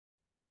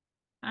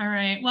All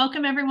right,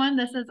 welcome everyone.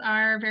 This is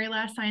our very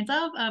last science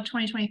of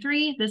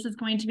 2023. This is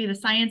going to be the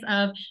science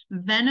of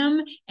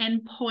venom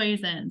and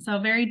poison. So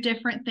very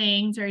different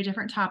things, very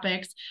different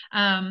topics.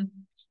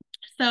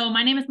 So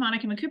my name is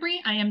Monica McCoubry.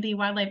 I am the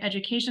Wildlife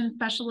Education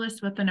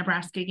Specialist with the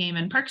Nebraska Game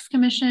and Parks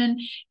Commission.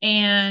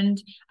 And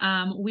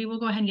we will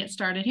go ahead and get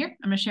started here.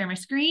 I'm gonna share my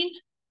screen.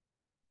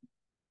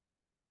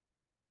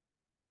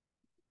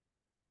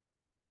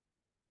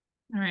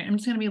 All right, I'm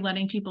just going to be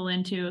letting people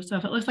in too. So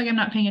if it looks like I'm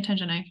not paying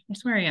attention, I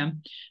swear I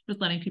am.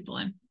 Just letting people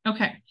in.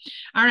 Okay.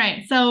 All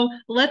right. So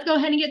let's go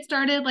ahead and get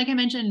started. Like I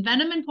mentioned,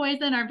 venom and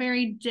poison are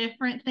very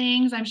different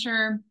things. I'm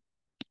sure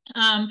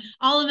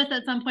all of us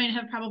at some point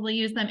have probably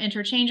used them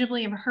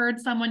interchangeably. I've heard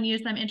someone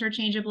use them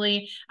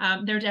interchangeably.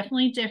 They're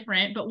definitely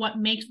different, but what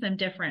makes them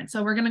different?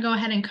 So we're going to go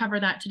ahead and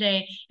cover that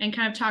today and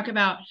kind of talk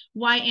about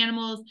why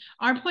animals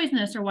are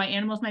poisonous or why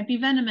animals might be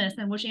venomous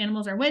and which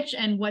animals are which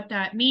and what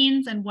that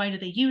means and why do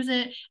they use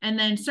it. And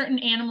then certain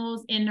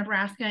animals in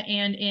Nebraska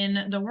and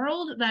in the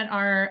world that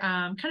are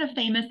kind of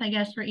famous, I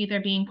guess, for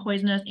either being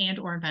poisonous and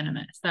or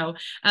venomous. So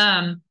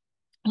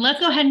let's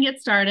go ahead and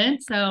get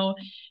started. So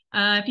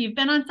if you've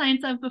been on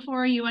Science Of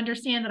before, you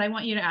understand that I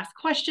want you to ask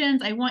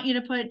questions. I want you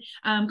to put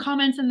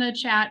comments in the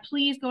chat.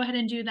 Please go ahead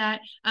and do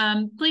that.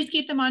 Please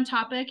keep them on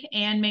topic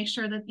and make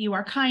sure that you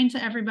are kind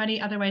to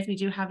everybody. Otherwise, we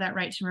do have that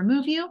right to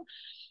remove you.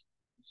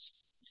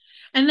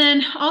 And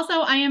then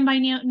also, I am by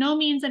no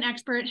means an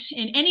expert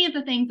in any of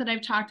the things that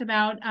I've talked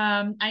about.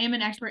 I am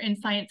an expert in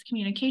science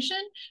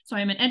communication. So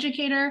I'm an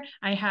educator.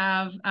 I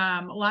have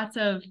lots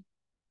of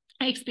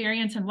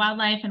experience in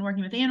wildlife and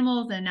working with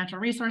animals and natural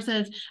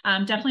resources.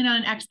 Definitely not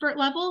an expert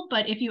level,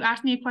 but if you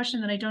ask me a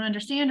question that I don't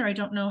understand or I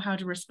don't know how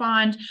to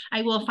respond,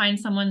 I will find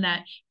someone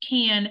that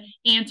can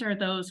answer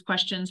those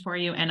questions for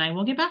you and I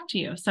will get back to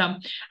you. So,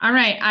 all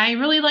right, I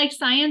really like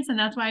science and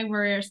that's why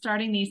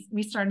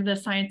we started the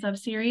Science Of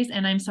series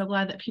and I'm so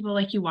glad that people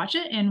like you watch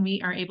it and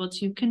we are able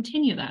to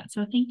continue that.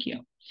 So thank you.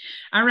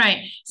 All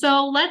right,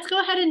 so let's go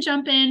ahead and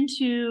jump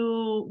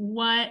into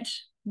what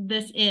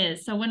this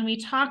is. So when we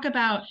talk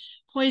about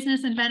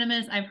poisonous and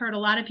venomous, I've heard a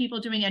lot of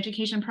people doing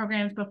education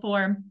programs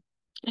before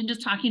and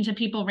just talking to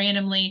people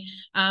randomly.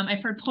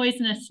 I've heard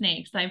poisonous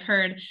snakes. I've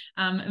heard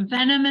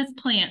venomous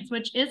plants,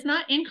 which is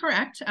not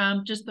incorrect.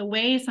 Just the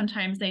way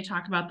sometimes they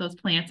talk about those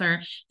plants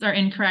are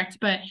incorrect.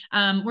 But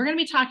we're going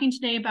to be talking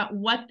today about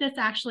what this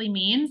actually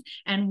means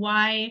and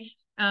why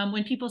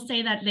when people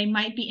say that, they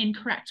might be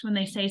incorrect when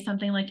they say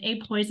something like a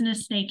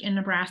poisonous snake in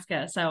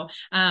Nebraska. So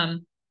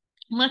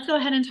let's go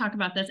ahead and talk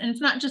about this. And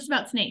it's not just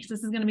about snakes.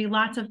 This is going to be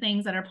lots of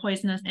things that are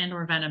poisonous and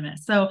or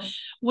venomous. So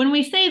when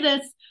we say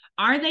this,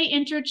 are they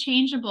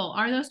interchangeable?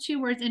 Are those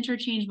two words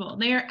interchangeable?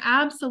 They are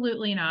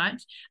absolutely not.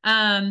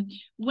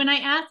 When I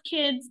ask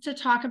kids to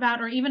talk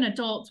about, or even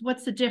adults,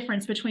 what's the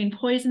difference between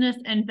poisonous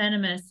and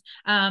venomous?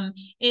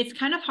 It's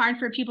kind of hard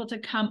for people to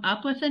come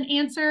up with an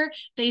answer.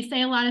 They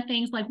say a lot of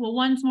things like, well,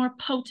 one's more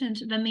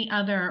potent than the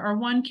other, or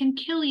one can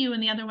kill you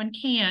and the other one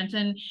can't.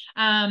 And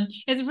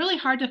it's really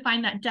hard to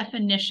find that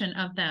definition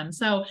of them.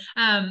 So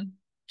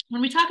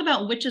when we talk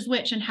about which is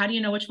which and how do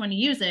you know which one to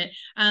use it,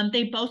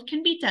 they both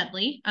can be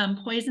deadly.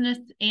 Poisonous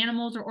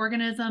animals or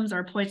organisms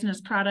or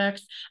poisonous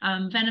products,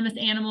 venomous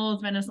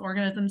animals, venomous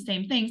organisms,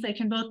 same things. They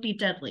can both be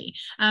deadly.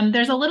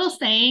 There's a little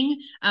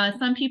saying,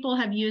 some people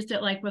have used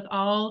it like with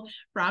all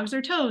frogs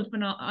are toads,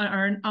 but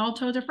or all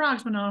toads are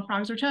frogs, but not all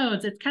frogs are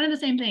toads. It's kind of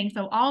the same thing.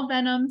 So all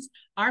venoms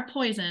are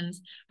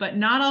poisons, but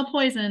not all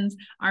poisons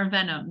are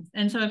venoms.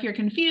 And so if you're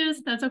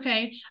confused, that's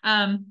okay.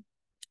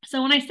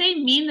 So when I say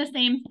mean the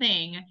same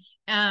thing,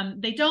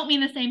 they don't mean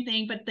the same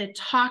thing, but the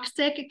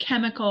toxic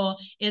chemical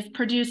is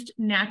produced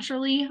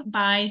naturally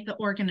by the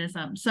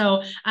organism.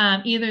 So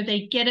either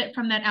they get it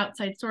from that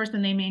outside source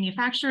and they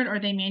manufacture it, or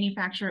they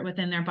manufacture it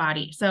within their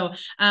body. So,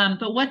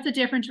 but what's the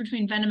difference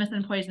between venomous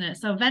and poisonous?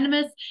 So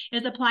venomous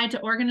is applied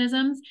to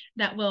organisms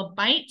that will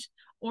bite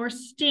or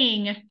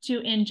sting to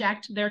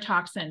inject their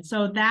toxin.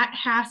 So that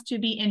has to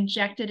be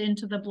injected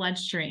into the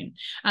bloodstream.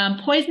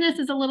 Poisonous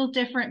is a little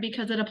different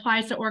because it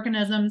applies to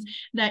organisms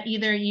that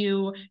either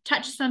you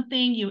touch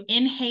something, you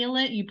inhale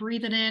it, you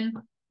breathe it in,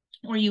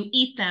 or you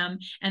eat them,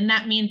 and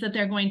that means that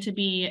they're going to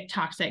be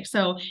toxic.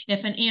 So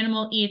if an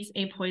animal eats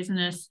a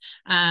poisonous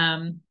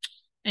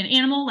an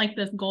animal like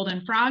this golden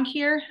frog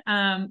here,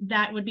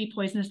 that would be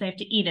poisonous. They have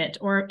to eat it.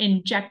 Or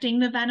injecting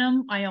the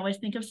venom. I always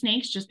think of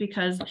snakes just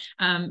because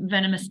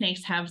venomous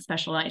snakes have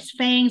specialized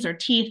fangs or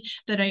teeth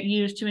that are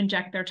used to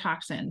inject their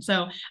toxin.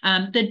 So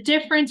the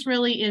difference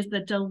really is the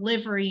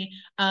delivery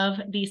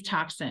of these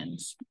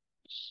toxins.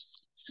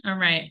 All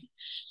right.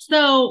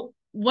 So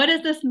what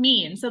does this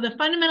mean? So the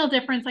fundamental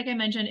difference, like I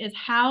mentioned, is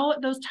how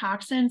those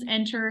toxins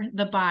enter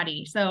the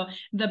body. So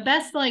the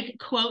best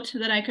quote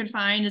that I could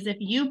find is if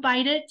you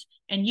bite it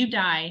and you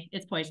die,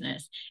 it's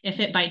poisonous. If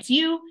it bites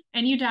you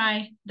and you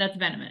die, that's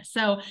venomous.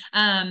 So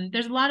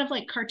there's a lot of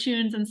like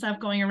cartoons and stuff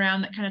going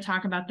around that kind of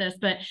talk about this,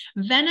 but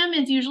venom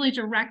is usually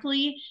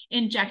directly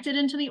injected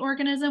into the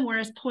organism,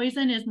 whereas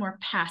poison is more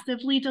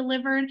passively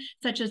delivered,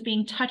 such as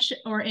being touched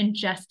or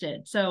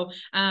ingested. So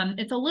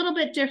it's a little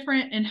bit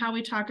different in how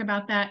we talk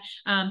about that.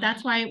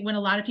 That's why when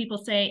a lot of people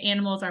say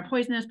animals are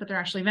poisonous, but they're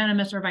actually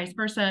venomous or vice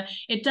versa,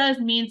 it does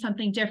mean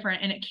something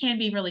different, and it can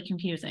be really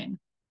confusing.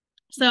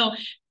 So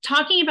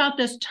talking about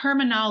this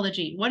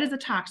terminology, what is a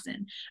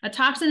toxin? A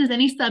toxin is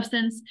any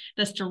substance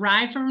that's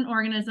derived from an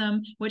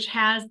organism which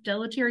has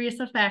deleterious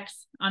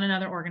effects on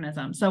another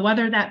organism. So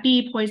whether that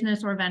be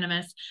poisonous or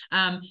venomous,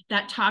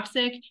 that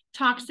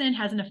toxin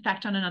has an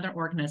effect on another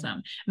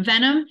organism.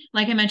 Venom,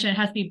 like I mentioned, it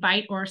has to be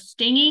bite or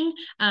stinging.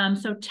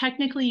 So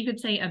technically you could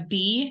say a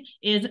bee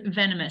is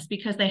venomous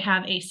because they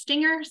have a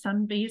stinger.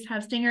 Some bees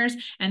have stingers,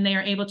 and they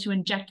are able to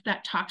inject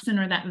that toxin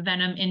or that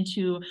venom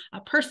into a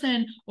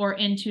person or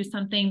into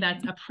something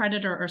that's a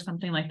predator or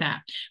something like that.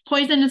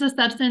 Poison is a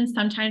substance,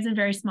 sometimes in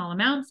very small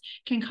amounts,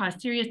 can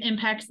cause serious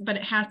impacts, but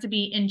it has to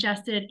be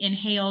ingested,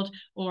 inhaled,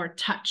 or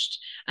touched.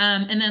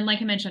 And then, like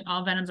I mentioned,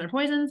 all venoms are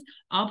poisons.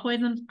 All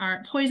poisons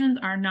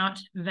are not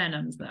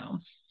venoms, though.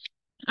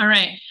 All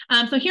right.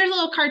 So here's a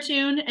little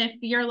cartoon. If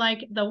you're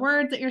like, the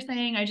words that you're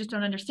saying, I just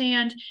don't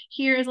understand,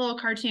 here is a little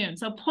cartoon.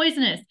 So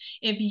poisonous,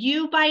 if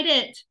you bite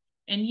it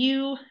and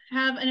you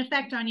have an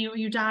effect on you, or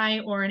you die,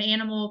 or an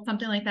animal,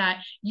 something like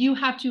that, you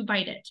have to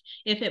bite it.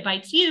 If it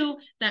bites you,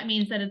 that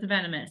means that it's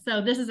venomous.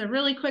 So this is a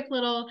really quick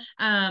little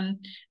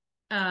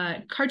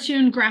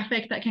cartoon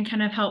graphic that can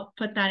kind of help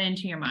put that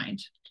into your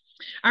mind.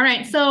 All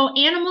right, so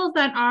animals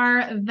that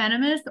are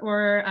venomous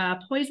or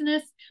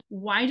poisonous,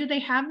 why do they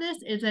have this?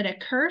 Is it a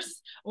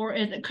curse, or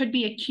it could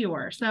be a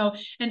cure? So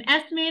an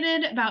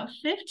estimated about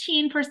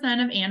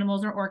 15% of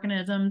animals or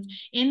organisms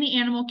in the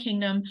animal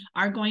kingdom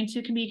are going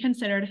to be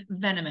considered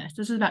venomous.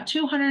 This is about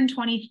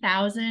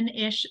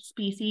 220,000-ish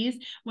species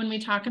when we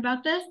talk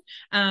about this.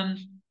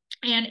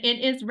 And it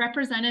is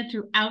represented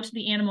throughout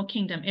the animal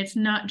kingdom. It's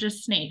not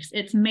just snakes,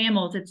 it's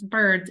mammals, it's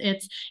birds,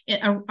 it's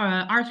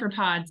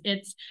arthropods,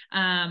 it's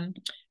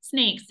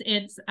snakes,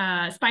 it's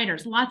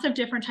spiders. Lots of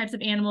different types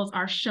of animals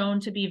are shown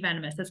to be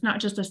venomous. It's not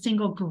just a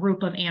single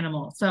group of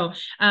animals. So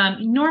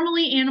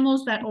normally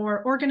animals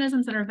or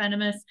organisms that are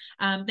venomous,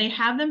 they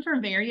have them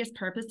for various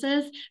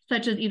purposes,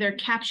 such as either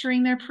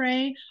capturing their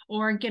prey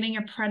or getting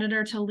a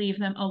predator to leave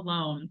them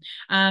alone.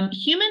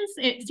 Humans,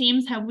 it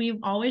seems, we've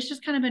always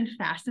just kind of been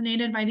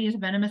fascinated by these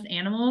venomous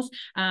animals.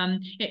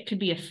 It could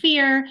be a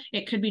fear,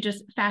 it could be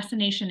just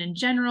fascination in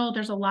general.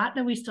 There's a lot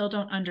that we still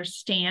don't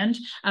understand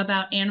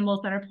about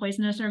animals that are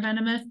poisonous or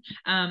venomous.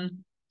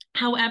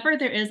 However,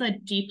 there is a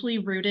deeply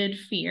rooted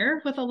fear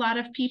with a lot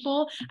of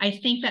people. I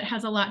think that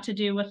has a lot to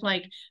do with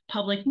like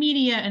public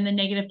media and the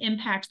negative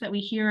impacts that we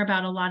hear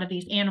about a lot of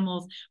these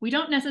animals. We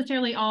don't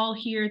necessarily all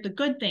hear the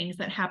good things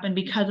that happen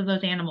because of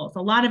those animals.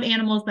 A lot of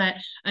animals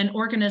and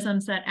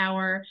organisms that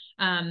are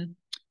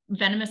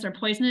venomous or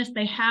poisonous,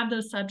 they have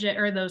those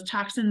those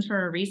toxins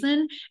for a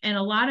reason. And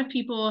a lot of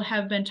people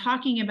have been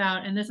talking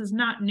about, and this is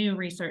not new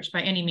research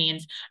by any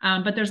means,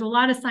 but there's a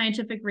lot of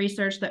scientific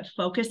research that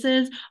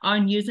focuses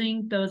on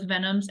using those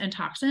venoms and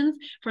toxins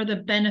for the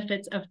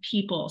benefits of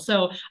people.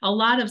 So a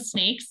lot of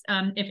snakes,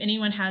 if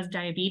anyone has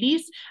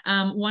diabetes,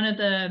 one of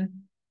the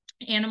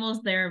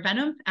animals, their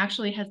venom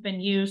actually has been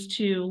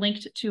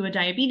linked to a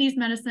diabetes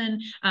medicine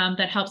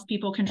that helps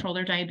people control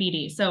their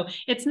diabetes. So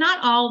it's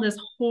not all this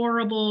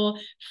horrible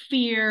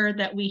fear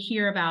that we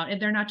hear about.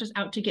 They're not just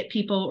out to get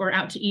people or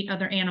out to eat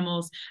other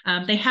animals.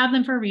 They have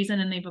them for a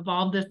reason, and they've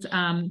evolved this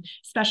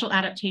special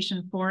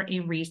adaptation for a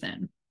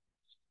reason.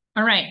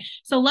 All right,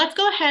 so let's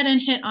go ahead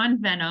and hit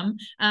on venom.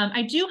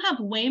 I do have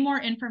way more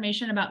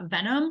information about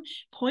venom.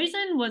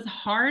 Poison was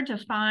hard to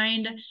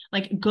find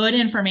like good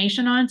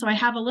information on, so I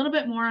have a little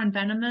bit more on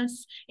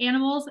venomous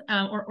animals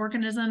or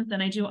organisms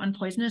than I do on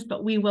poisonous,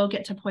 but we will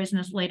get to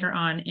poisonous later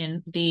on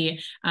in the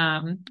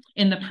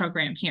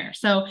program here.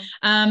 So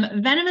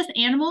venomous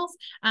animals,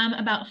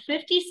 about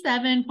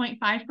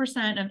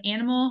 57.5% of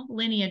animal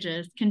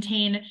lineages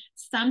contain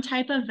some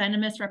type of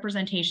venomous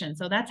representation.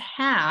 So that's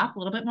half, a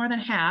little bit more than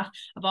half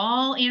of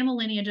all animal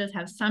lineages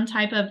have some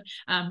type of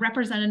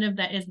representative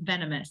that is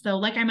venomous. So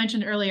like I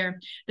mentioned earlier,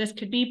 this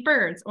could be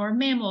birds or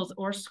mammals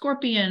or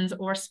scorpions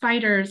or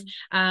spiders.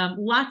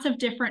 Lots of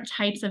different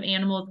types of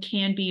animals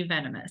can be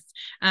venomous.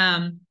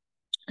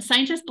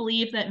 Scientists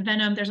believe that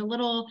venom,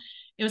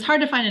 it was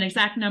hard to find an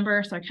exact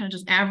number, so I kind of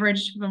just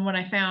averaged from what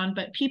I found,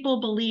 but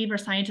people believe, or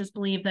scientists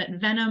believe, that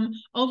venom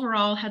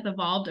overall has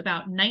evolved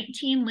about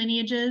 19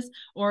 lineages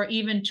or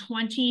even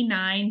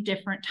 29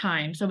 different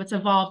times. So it's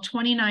evolved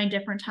 29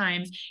 different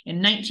times in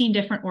 19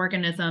 different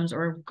organisms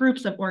or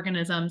groups of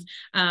organisms.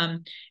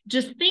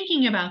 Just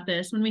thinking about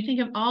this, when we think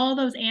of all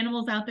those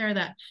animals out there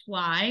that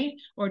fly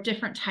or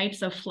different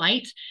types of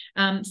flight,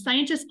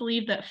 scientists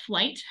believe that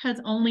flight has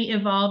only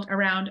evolved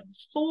around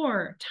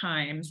 4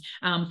 times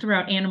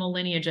throughout animal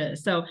lineage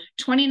lineages. So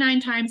 29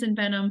 times in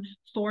Venom,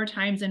 4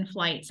 times in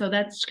flight. So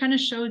that kind of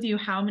shows you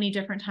how many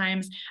different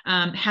times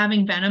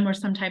having venom or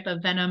some type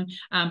of venom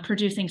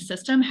producing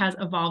system has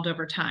evolved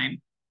over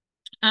time.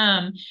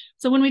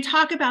 So when we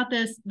talk about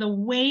this, the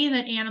way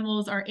that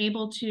animals are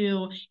able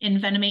to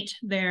envenomate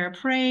their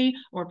prey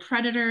or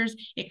predators,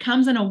 it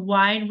comes in a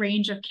wide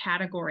range of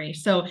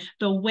categories. So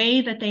the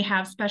way that they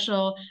have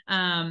special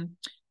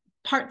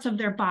parts of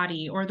their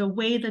body, or the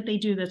way that they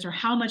do this, or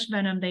how much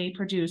venom they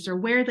produce, or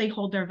where they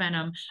hold their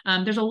venom.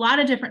 There's a lot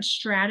of different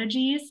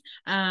strategies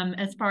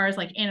as far as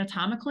like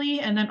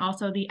anatomically, and then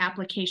also the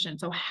application.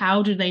 So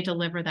how do they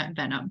deliver that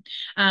venom?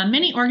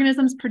 Many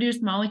organisms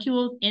produce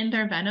molecules in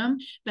their venom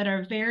that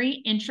are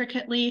very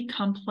intricately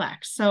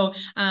complex. So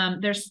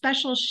there's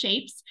special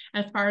shapes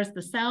as far as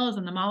the cells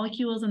and the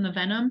molecules in the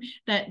venom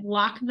that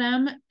lock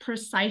them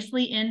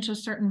precisely into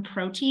certain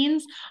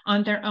proteins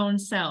on their own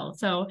cells.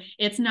 So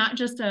it's not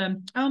just a,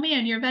 oh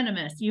man, you're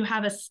venomous. You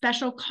have a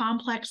special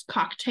complex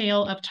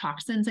cocktail of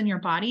toxins in your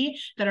body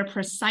that are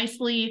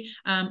precisely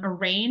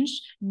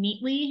arranged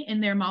neatly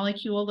in their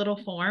molecule little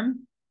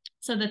form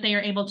so that they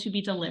are able to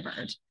be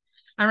delivered.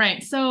 All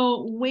right,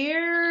 so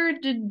where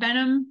did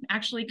venom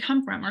actually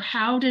come from, or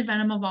how did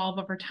venom evolve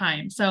over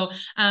time? So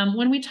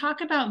when we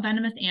talk about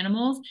venomous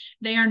animals,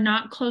 they are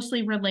not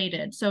closely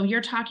related. So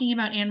you're talking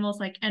about animals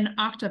like an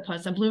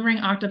octopus, a blue ring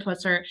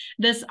octopus, or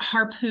this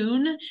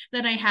harpoon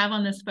that I have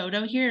on this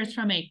photo here is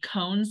from a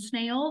cone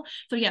snail.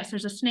 So yes,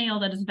 there's a snail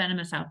that is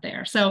venomous out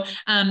there. So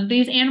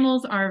these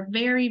animals are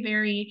very,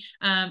 very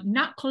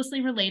not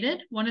closely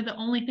related. One of the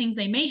only things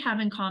they may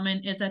have in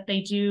common is that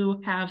they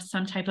do have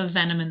some type of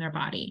venom in their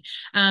body.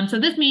 So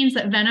this means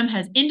that venom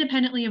has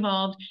independently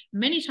evolved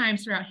many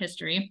times throughout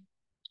history.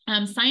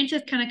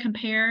 Scientists kind of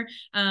compare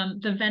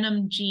the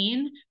venom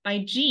gene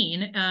by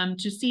gene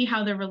to see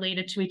how they're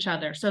related to each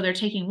other. So they're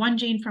taking one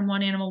gene from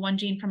one animal, one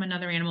gene from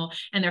another animal,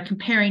 and they're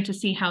comparing to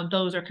see how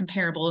those are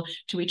comparable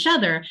to each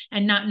other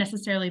and not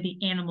necessarily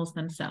the animals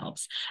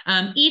themselves.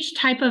 Each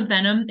type of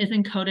venom is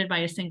encoded by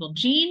a single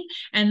gene,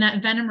 and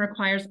that venom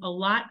requires a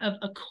lot of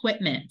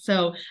equipment.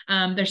 So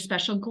there's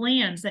special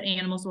glands that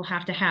animals will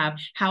have to have.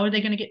 How are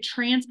they going to get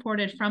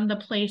transported from the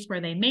place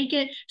where they make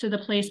it to the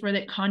place where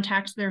it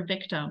contacts their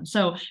victim?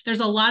 So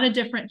there's a lot of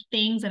different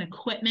things and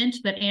equipment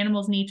that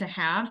animals need to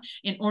have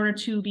in order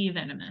to be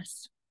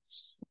venomous.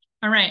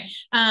 All right,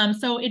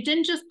 so it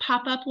didn't just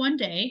pop up one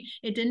day,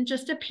 it didn't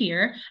just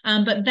appear,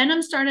 but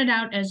venom started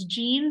out as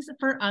genes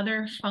for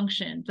other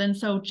functions. And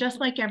so just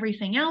like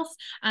everything else,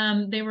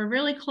 they were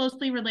really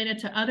closely related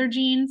to other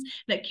genes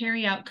that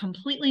carry out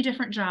completely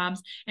different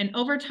jobs. And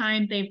over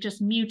time, they've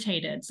just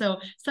mutated. So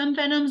some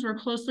venoms were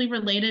closely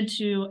related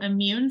to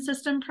immune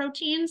system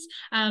proteins.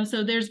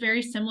 So there's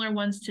very similar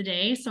ones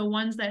today. So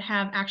ones that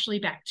have actually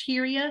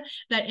bacteria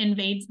that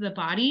invades the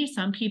body.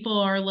 Some people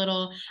are a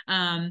little,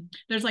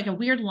 there's like a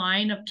weird line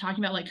of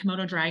talking about like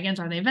Komodo dragons.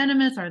 Are they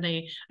venomous? Are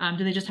they,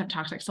 do they just have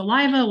toxic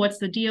saliva? What's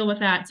the deal with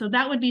that? So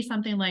that would be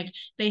something like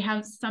they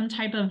have some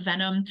type of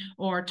venom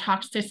or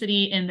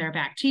toxicity in their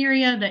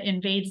bacteria that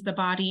invades the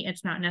body.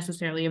 It's not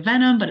necessarily a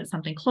venom, but it's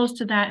something close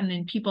to that. And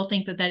then people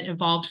think that that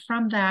evolved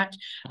from that.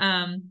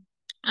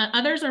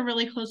 Others are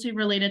really closely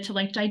related to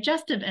like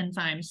digestive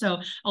enzymes. So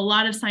a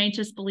lot of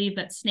scientists believe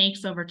that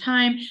snakes over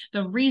time,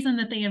 the reason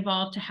that they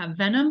evolved to have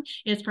venom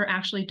is for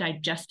actually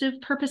digestive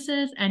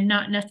purposes and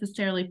not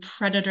necessarily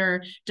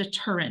predator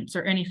deterrence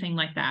or anything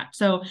like that.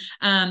 So,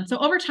 so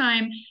over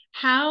time,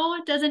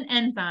 how does an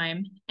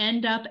enzyme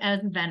end up as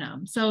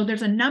venom? So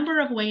there's a number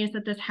of ways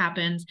that this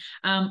happens.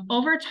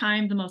 Over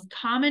time, the most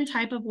common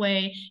type of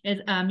way is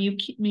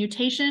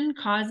mutation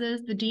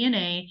causes the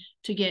DNA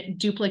to get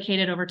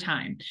duplicated over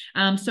time.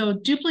 So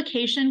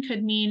duplication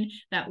could mean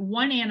that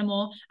one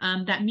animal,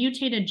 that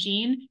mutated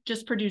gene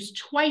just produced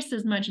twice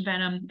as much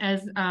venom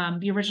as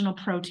the original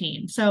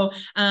protein. So,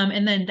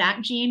 and then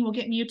that gene will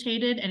get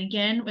mutated, and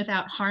again,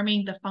 without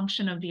harming the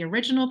function of the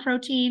original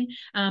protein,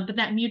 but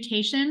that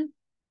mutation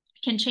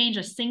can change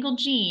a single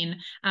gene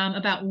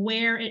about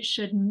where it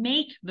should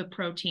make the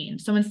protein.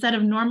 So instead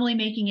of normally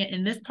making it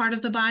in this part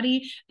of the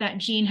body, that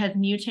gene has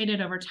mutated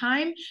over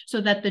time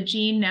so that the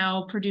gene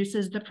now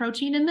produces the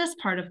protein in this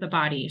part of the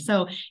body.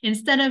 So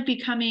instead of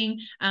becoming,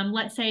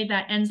 let's say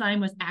that enzyme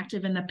was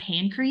active in the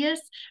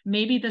pancreas,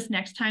 maybe this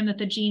next time that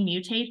the gene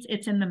mutates,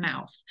 it's in the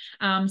mouth.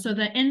 So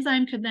the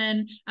enzyme could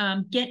then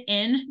get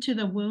into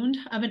the wound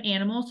of an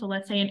animal. So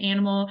let's say an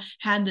animal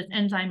had this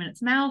enzyme in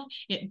its mouth,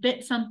 it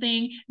bit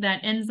something,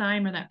 that enzyme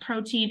or that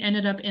protein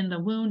ended up in the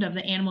wound of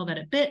the animal that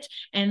it bit,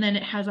 and then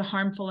it has a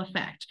harmful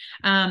effect.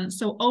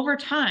 So over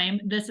time,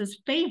 this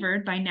is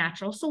favored by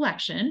natural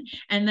selection.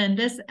 And then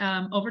this,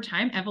 over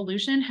time,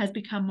 evolution has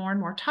become more and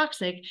more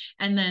toxic.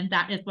 And then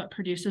that is what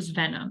produces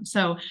venom.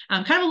 So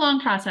kind of a long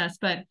process,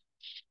 but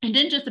it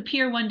didn't just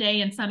appear one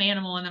day in some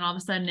animal, and then all of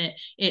a sudden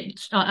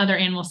other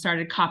animals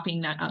started copying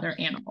that other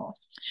animal.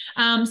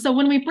 So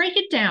when we break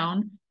it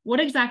down, what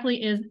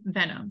exactly is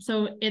venom?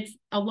 So it's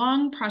a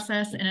long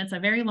process and it's a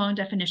very long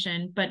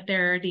definition, but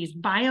there are these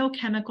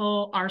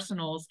biochemical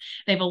arsenals.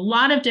 They have a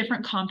lot of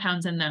different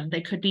compounds in them.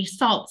 They could be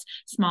salts,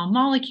 small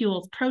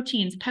molecules,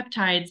 proteins,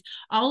 peptides.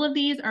 All of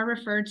these are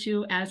referred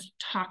to as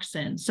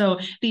toxins. So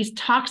these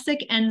toxic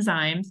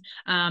enzymes,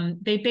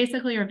 they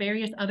basically are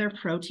various other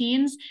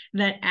proteins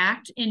that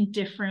act in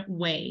different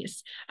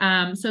ways.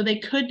 So they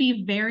could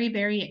be very,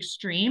 very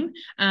extreme,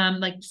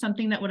 like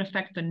something that would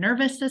affect the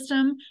nervous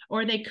system,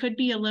 or they could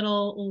be a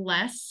little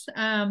less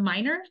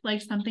minor,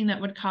 like something that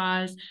would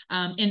cause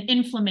an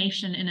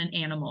inflammation in an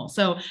animal.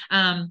 So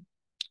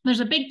there's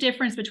a big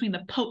difference between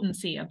the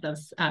potency of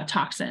those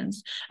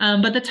toxins,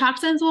 but the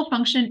toxins will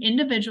function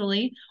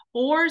individually,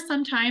 or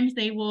sometimes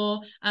they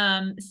will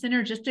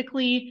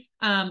synergistically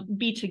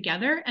be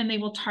together, and they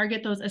will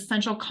target those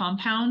essential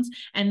compounds,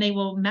 and they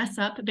will mess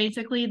up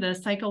basically the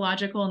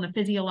psychological and the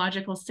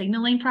physiological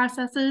signaling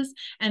processes.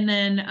 And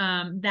then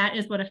that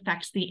is what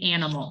affects the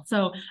animal.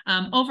 So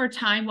over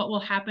time, what will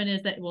happen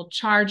is that it will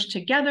charge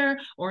together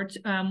or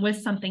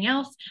with something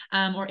else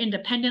or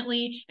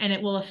independently, and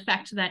it will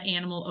affect that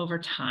animal over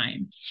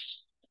time.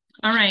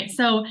 All right,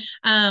 so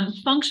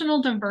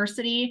functional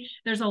diversity,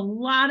 there's a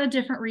lot of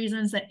different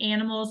reasons that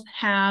animals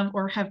have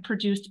or have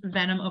produced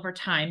venom over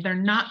time. They're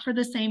not for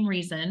the same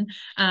reason.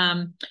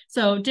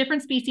 So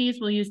different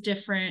species will use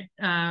different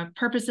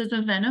purposes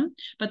of venom,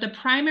 but the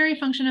primary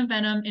function of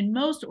venom in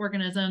most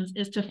organisms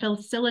is to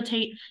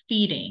facilitate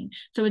feeding.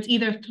 So it's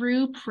either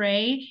through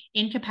prey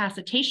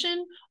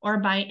incapacitation or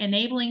by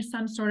enabling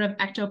some sort of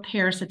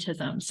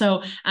ectoparasitism.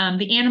 So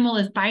the animal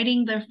is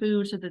biting their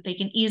food so that they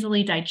can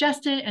easily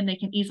digest it and they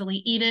can easily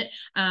eat it,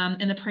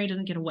 and the prey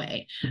doesn't get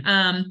away.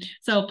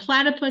 So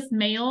platypus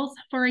males,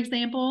 for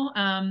example,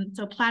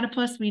 so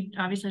platypus, we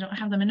obviously don't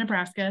have them in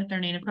Nebraska, they're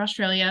native to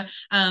Australia.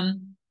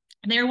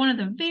 They're one of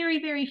the very,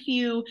 very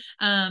few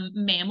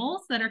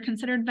mammals that are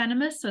considered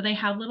venomous. So they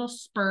have little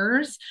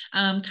spurs,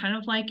 kind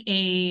of like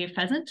a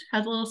pheasant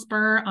has a little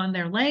spur on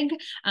their leg.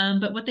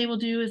 But what they will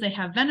do is they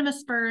have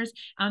venomous spurs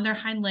on their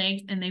hind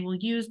legs, and they will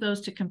use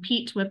those to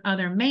compete with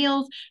other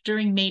males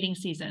during mating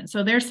season.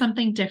 So there's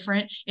something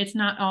different. It's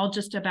not all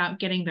just about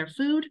getting their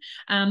food.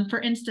 For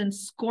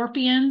instance,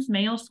 scorpions,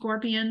 male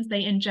scorpions,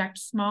 they inject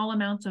small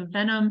amounts of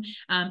venom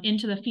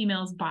into the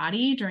female's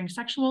body during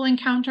sexual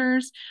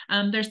encounters.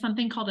 There's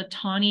something called a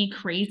tawny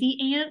crazy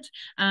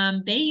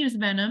ant. They use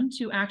venom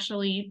to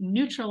actually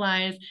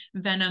neutralize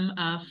venom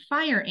of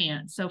fire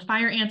ants. So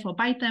fire ants will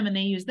bite them, and they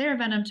use their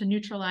venom to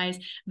neutralize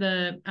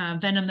the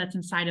venom that's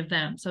inside of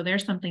them. So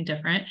there's something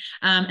different.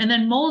 And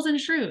then moles and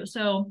shrews.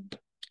 So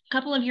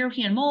couple of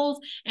European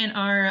moles, and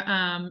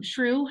our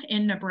shrew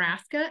in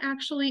Nebraska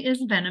actually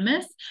is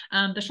venomous,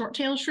 the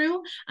short-tailed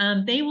shrew.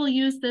 They will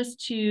use this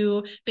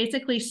to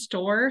basically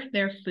store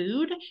their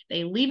food.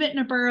 They leave it in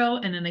a burrow,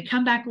 and then they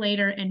come back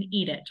later and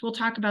eat it. We'll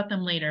talk about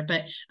them later,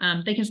 but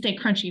they can stay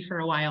crunchy for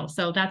a while.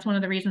 So that's one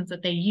of the reasons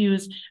that they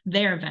use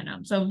their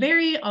venom. So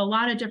a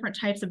lot of different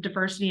types of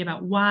diversity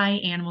about why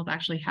animals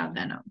actually have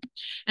venom.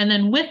 And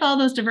then with all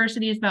those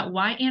diversities about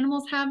why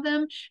animals have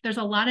them, there's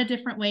a lot of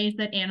different ways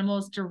that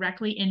animals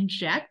directly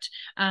inject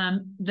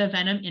the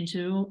venom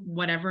into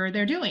whatever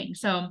they're doing.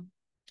 So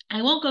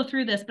I won't go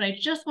through this, but I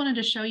just wanted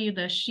to show you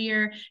the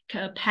sheer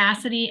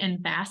capacity and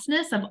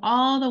vastness of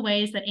all the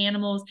ways that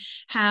animals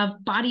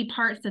have body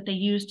parts that they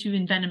use to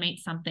envenomate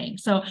something.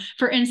 So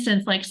for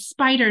instance, like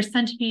spiders,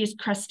 centipedes,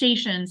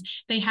 crustaceans,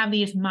 they have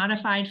these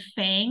modified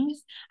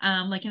fangs,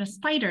 like in a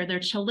spider, their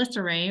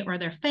chelicerae or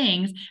their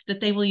fangs that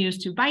they will use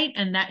to bite,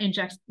 and that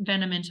injects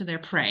venom into their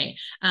prey.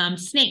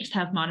 Snakes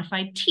have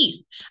modified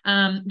teeth.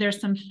 There's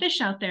some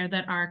fish out there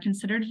that are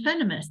considered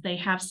venomous. They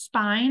have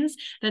spines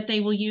that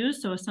they will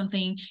use. So if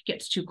something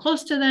gets too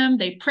close to them,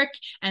 they prick,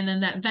 and then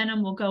that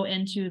venom will go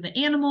into the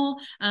animal.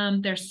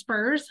 There's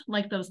spurs,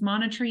 like those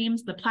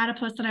monotremes, the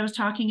platypus that I was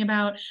talking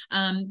about.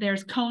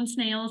 There's cone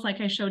snails, like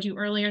I showed you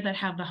earlier, that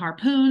have the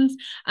harpoons.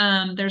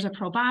 There's a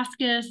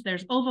proboscis,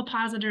 there's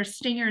ovipositors,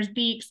 stingers,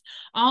 beaks,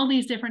 all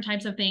these different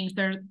types of things.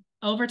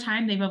 Over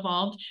time, they've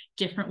evolved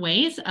different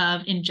ways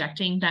of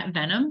injecting that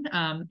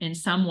venom in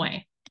some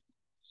way.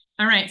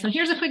 All right, so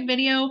here's a quick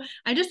video.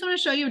 I just want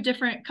to show you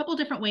a couple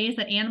different ways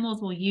that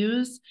animals will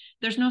use.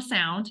 There's no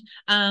sound,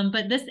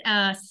 but this,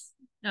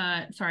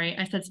 sorry,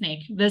 I said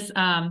snake. This,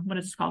 what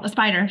is it called? A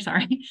spider,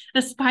 sorry.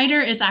 The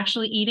spider is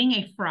actually eating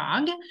a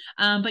frog,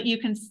 but you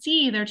can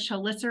see their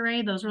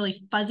chelicerae, those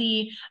really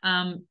fuzzy,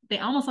 they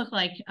almost look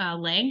like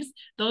legs.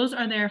 Those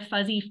are their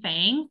fuzzy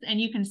fangs.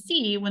 And you can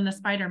see when the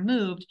spider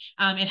moved,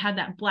 it had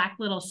that black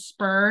little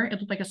spur. It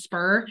looked like a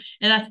spur,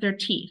 and that's their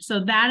teeth.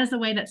 So that is the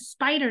way that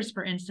spiders,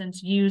 for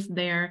instance, use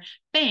their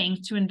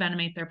fangs to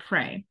envenomate their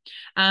prey.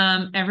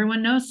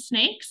 Everyone knows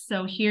snakes.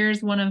 So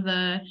here's one of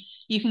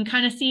you can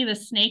kind of see the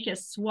snake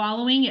is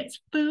swallowing its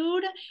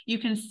food. You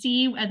can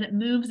see as it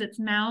moves its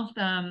mouth,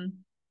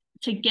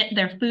 to get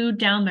their food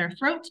down their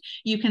throat.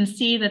 You can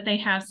see that they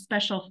have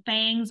special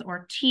fangs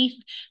or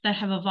teeth that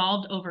have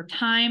evolved over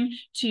time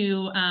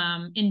to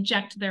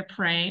inject their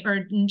prey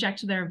or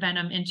inject their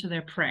venom into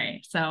their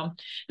prey. So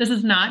this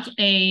is not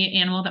an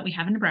animal that we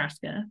have in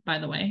Nebraska, by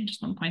the way.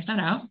 Just want to point that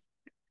out.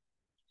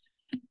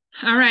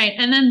 All right,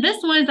 and then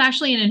this one is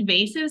actually an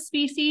invasive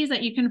species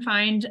that you can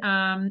find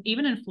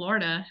even in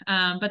Florida,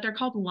 but they're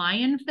called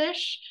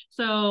lionfish.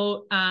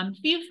 So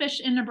few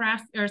fish in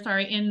Nebraska, or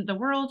sorry, in the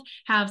world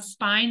have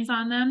spines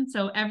on them.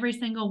 So every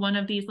single one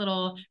of these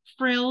little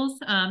frills,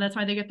 that's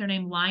why they get their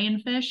name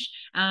lionfish.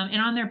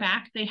 And on their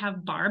back, they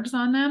have barbs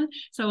on them.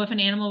 So if an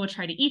animal would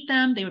try to eat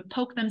them, they would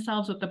poke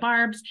themselves with the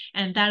barbs,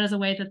 and that is a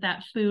way that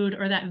that food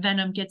or that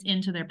venom gets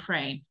into their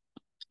prey.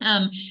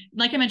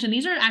 Like I mentioned,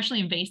 these are actually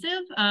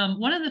invasive.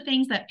 One of the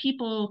things that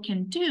people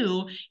can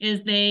do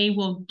is they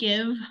will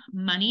give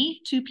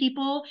money to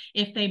people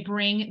if they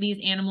bring these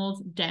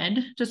animals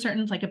dead to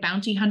certain, like a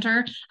bounty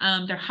hunter.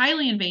 They're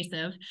highly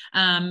invasive,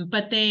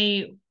 but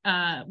they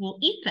will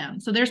eat them.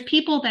 So there's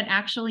people that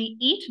actually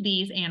eat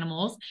these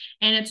animals,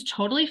 and it's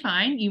totally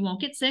fine. You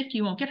won't get sick,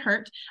 you won't get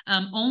hurt,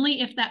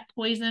 only if that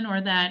poison or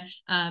that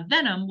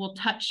venom will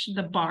touch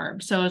the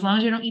barb. So as long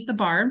as you don't eat the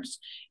barbs,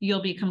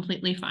 you'll be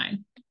completely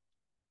fine.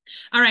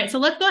 All right, so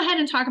let's go ahead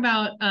and talk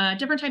about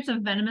different types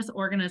of venomous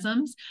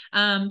organisms.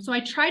 So I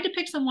tried to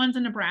pick some ones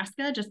in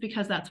Nebraska just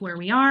because that's where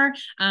we are.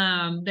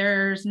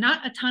 There's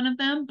not a ton of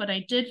them, but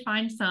I did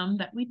find some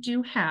that we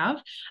do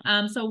have.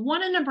 So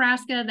one in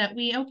Nebraska that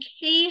we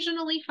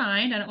occasionally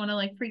find, I don't want to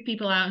like freak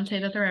people out and say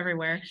that they're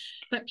everywhere,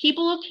 but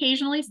people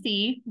occasionally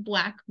see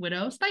black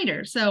widow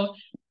spiders. So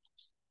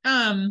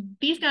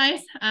these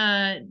guys,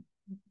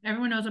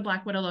 everyone knows what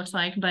black widow looks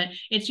like, but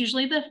it's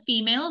usually the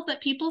females that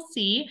people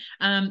see.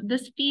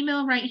 This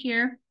female right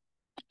here,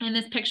 in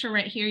this picture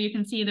right here, you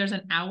can see there's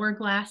an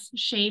hourglass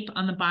shape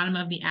on the bottom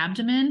of the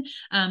abdomen.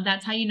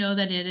 That's how you know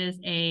that it is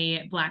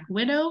a black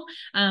widow.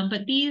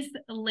 But these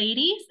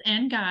ladies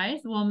and guys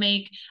will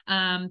make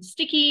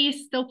sticky,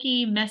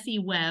 silky, messy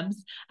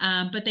webs.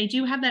 But they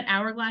do have that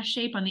hourglass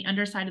shape on the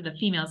underside of the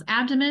female's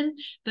abdomen.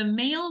 The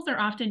males are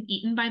often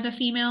eaten by the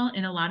female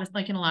in a lot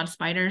of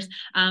spiders,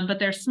 but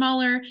they're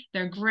smaller,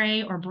 they're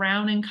gray or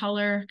brown in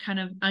color, kind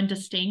of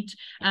undistinct.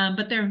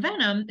 But their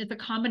venom is a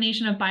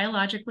combination of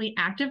biologically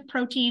active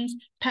proteins,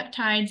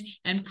 peptides,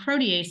 and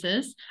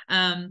proteases.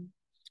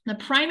 The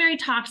primary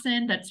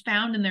toxin that's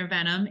found in their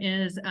venom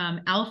is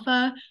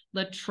alpha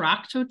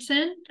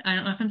latroctoxin. I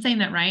don't know if I'm saying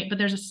that right, but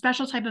there's a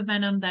special type of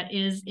venom that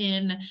is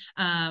in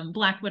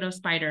black widow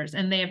spiders,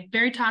 and they have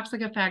very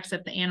toxic effects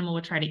if the animal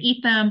would try to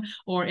eat them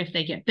or if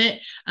they get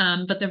bit.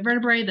 But the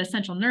vertebrae, the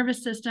central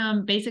nervous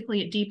system,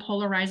 basically it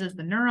depolarizes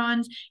the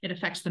neurons. It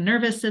affects the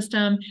nervous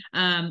system.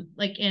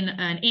 Like in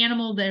an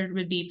animal, there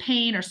would be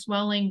pain or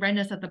swelling,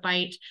 redness at the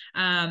bite.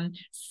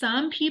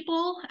 Some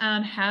people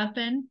have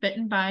been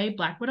bitten by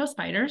black widow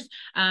spiders.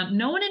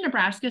 No one in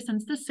Nebraska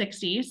since the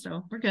 60s,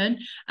 so we're good.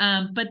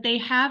 But they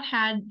have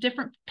had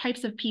different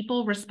types of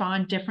people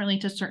respond differently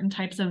to certain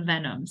types of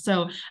venom.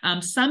 So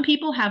some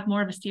people have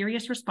more of a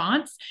serious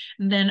response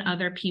than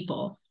other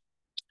people.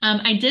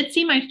 I did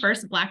see my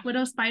first black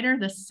widow spider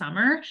this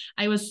summer.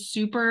 I was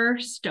super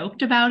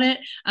stoked about it.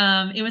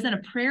 It was in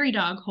a prairie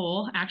dog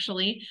hole,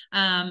 actually,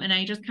 and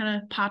I just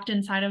kind of popped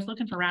inside. I was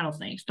looking for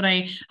rattlesnakes, but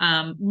I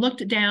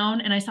looked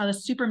down and I saw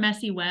this super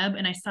messy web,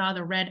 and I saw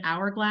the red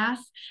hourglass,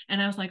 and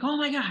I was like, oh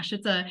my gosh,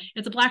 it's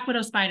a black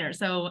widow spider.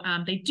 So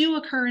they do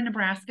occur in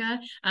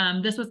Nebraska.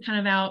 This was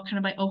kind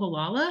of by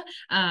Ogallala,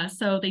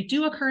 so they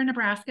do occur in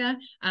Nebraska,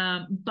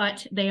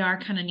 but they are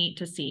kind of neat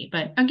to see.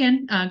 But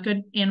again, a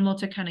good animal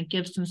to kind of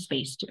give some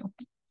space to.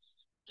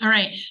 All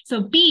right,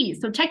 so bees.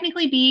 So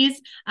technically bees,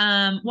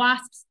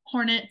 wasps,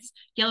 hornets,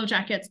 yellow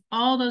jackets,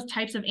 all those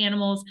types of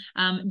animals,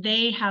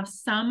 they have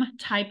some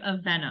type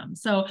of venom.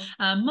 So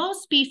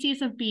most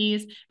species of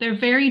bees, they're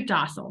very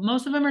docile.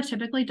 Most of them are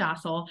typically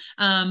docile.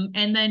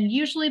 And then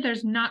usually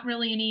there's not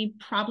really any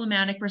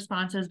problematic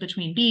responses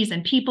between bees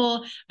and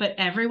people, but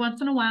every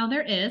once in a while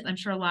there is. I'm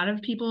sure a lot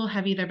of people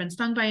have either been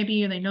stung by a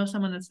bee or they know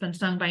someone that's been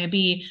stung by a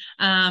bee.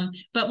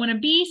 But when a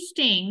bee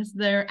stings,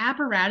 their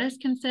apparatus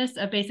consists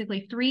of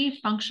basically 3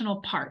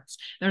 functional parts.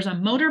 There's a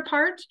motor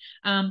part.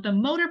 The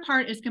motor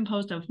part is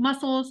composed of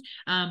muscles,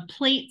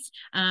 plates.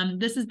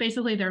 This is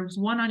basically, there's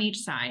one on each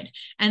side.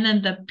 And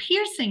then the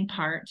piercing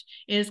part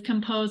is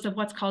composed of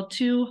what's called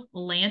 2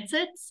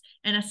 lancets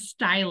and a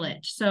stylet.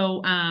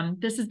 So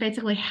this is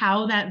basically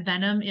how that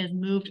venom is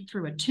moved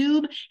through a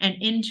tube and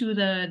into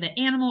the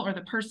animal or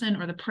the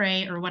person or the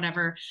prey or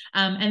whatever.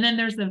 And then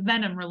there's the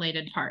venom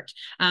related part.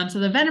 So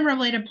the venom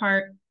related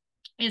part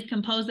is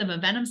composed of a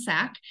venom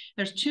sac.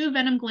 There's 2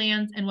 venom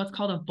glands and what's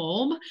called a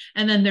bulb.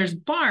 And then there's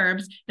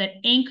barbs that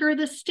anchor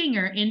the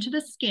stinger into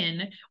the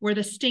skin where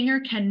the stinger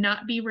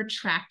cannot be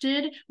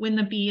retracted when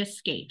the bee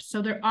escapes.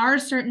 So there are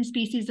certain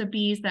species of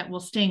bees that will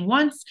sting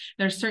once.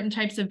 There's certain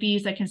types of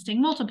bees that can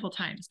sting multiple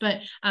times. But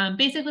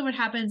basically what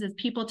happens is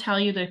people tell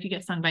you that if you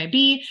get stung by a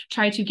bee,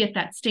 try to get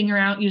that stinger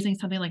out using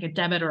something like a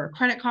debit or a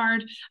credit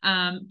card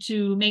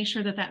to make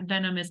sure that that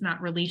venom is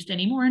not released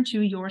anymore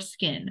into your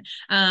skin.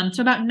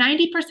 So about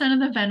 90% of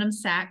the venom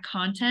sac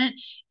content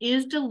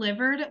is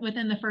delivered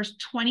within the first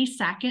 20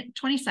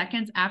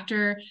 seconds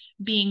after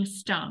being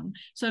stung.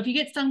 So if you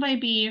get stung by a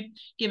bee,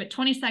 give it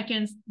 20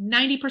 seconds,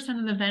 90%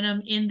 of the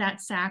venom in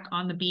that sac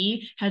on the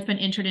bee has been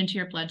entered into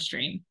your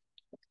bloodstream.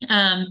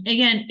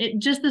 Again,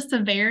 just the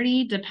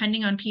severity,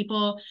 depending on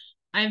people.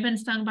 I've been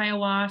stung by a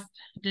wasp,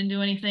 didn't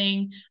do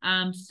anything.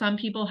 Some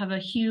people have a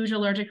huge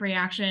allergic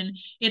reaction.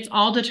 It's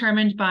all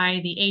determined by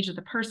the age of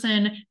the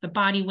person, the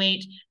body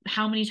weight,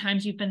 how many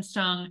times you've been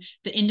stung,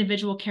 the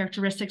individual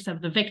characteristics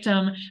of the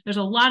victim. There's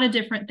a lot of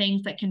different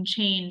things that can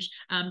change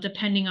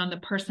depending on the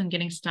person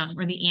getting stung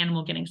or the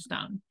animal getting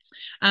stung.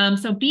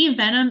 So bee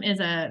venom is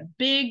a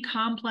big,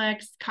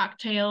 complex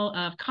cocktail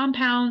of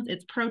compounds.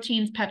 It's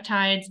proteins,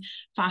 peptides,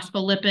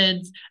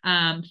 phospholipids,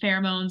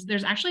 pheromones.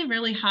 There's actually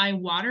really high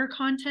water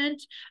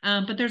content,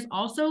 but there's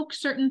also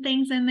certain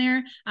things in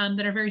there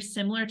that are very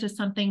similar to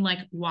something like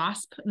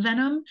wasp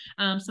venom.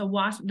 So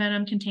wasp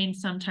venom contains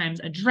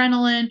sometimes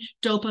adrenaline,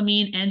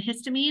 dopamine, and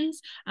histamines.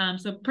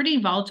 So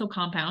pretty volatile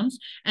compounds.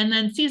 And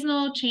then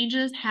seasonal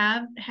changes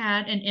have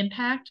had an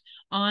impact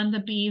on the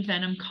bee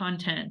venom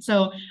content.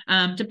 So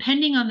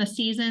depending on the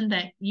season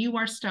that you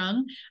are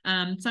stung,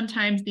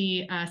 sometimes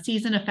the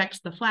season affects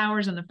the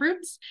flowers and the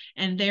fruits,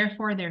 and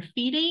therefore their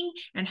feeding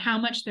and how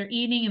much they're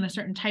eating and the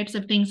certain types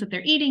of things that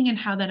they're eating and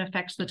how that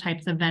affects the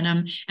types of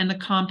venom and the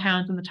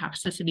compounds and the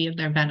toxicity of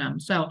their venom.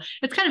 So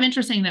it's kind of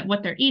interesting that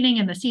what they're eating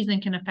and the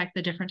season can affect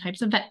the different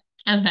types of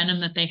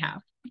venom that they have.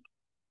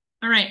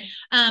 All right.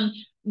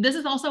 This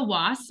is also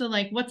wasp. So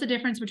like, what's the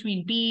difference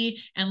between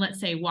bee and let's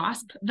say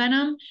wasp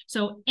venom?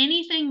 So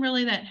anything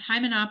really that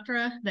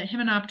Hymenoptera,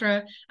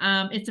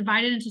 it's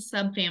divided into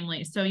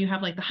subfamilies. So you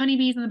have like the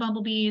honeybees and the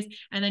bumblebees,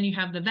 and then you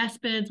have the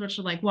vespids, which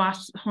are like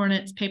wasps,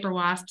 hornets, paper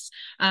wasps.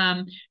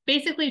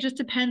 Basically, it just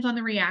depends on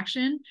the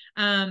reaction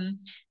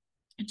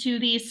to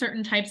these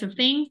certain types of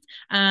things.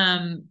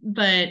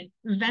 But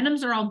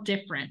venoms are all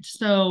different.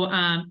 So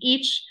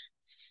each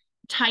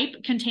type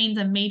contains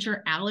a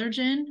major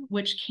allergen,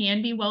 which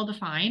can be well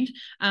defined.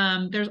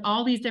 There's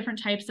all these different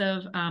types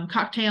of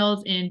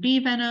cocktails in bee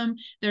venom.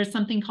 There's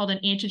something called an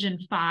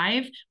antigen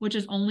 5, which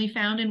is only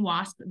found in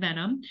wasp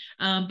venom.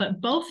 But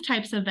both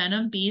types of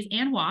venom, bees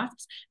and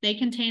wasps, they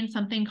contain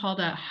something called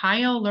a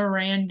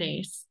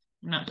hyaluronidase.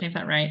 I'm not saying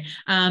that right.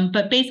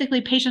 But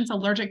basically patients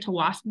allergic to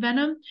wasp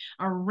venom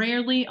are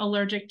rarely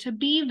allergic to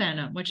bee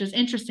venom, which is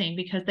interesting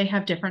because they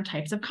have different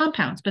types of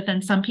compounds. But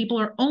then some people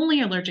are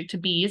only allergic to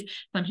bees.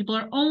 Some people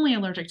are only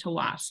allergic to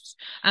wasps.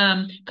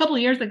 A couple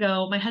of years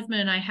ago, my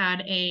husband and I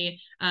had a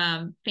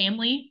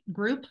family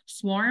group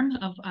swarm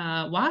of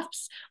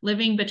wasps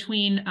living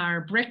between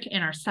our brick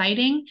and our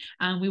siding.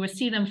 We would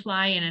see them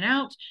fly in and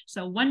out.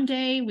 So one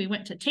day we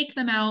went to take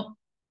them out,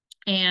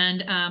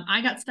 and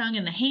I got stung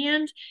in the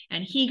hand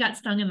and he got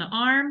stung in the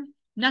arm.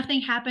 Nothing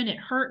happened. It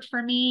hurt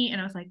for me.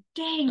 And I was like,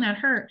 dang, that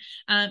hurt.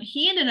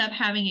 He ended up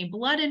having a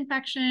blood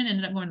infection,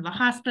 ended up going to the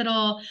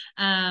hospital,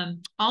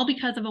 all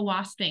because of a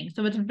wasp sting.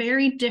 So it's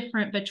very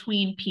different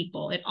between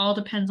people. It all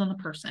depends on the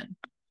person.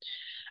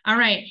 All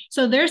right,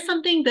 so there's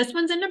something, this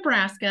one's in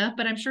Nebraska,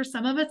 but I'm sure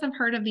some of us have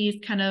heard of these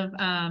kind of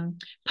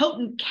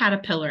potent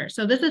caterpillars.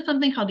 So this is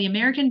something called the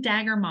American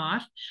dagger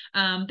moth.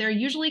 They're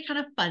usually kind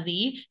of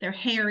fuzzy, they're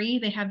hairy,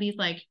 they have these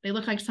like, they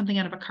look like something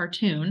out of a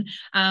cartoon.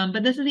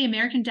 But this is the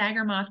American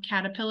dagger moth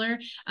caterpillar,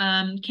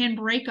 can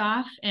break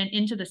off and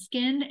into the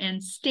skin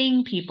and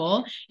sting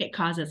people. It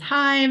causes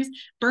hives,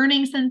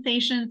 burning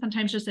sensation,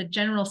 sometimes just a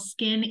general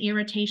skin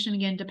irritation,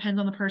 again, depends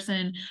on the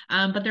person.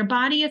 But their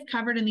body is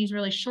covered in these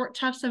really short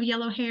tufts of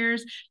yellow hairs,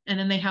 and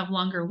then they have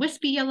longer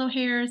wispy yellow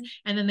hairs,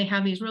 and then they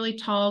have these really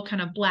tall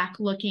kind of black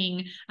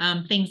looking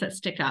things that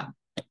stick up.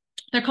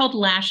 They're called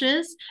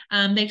lashes.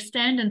 They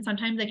extend and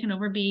sometimes they can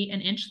over be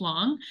an inch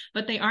long,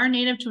 but they are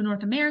native to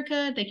North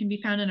America. They can be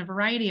found in a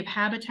variety of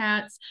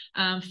habitats,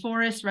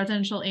 forests,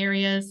 residential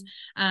areas.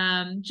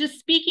 Just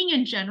speaking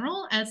in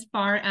general, as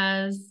far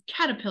as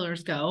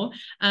caterpillars go,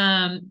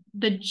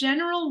 the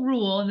general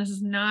rule, and this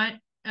is not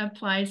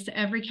applies to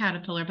every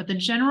caterpillar, but the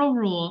general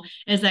rule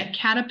is that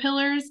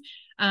caterpillars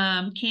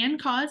can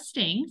cause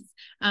stings,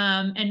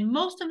 and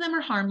most of them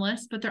are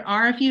harmless, but there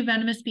are a few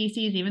venomous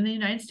species, even in the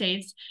United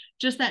States.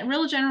 Just that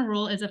real general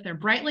rule is if they're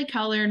brightly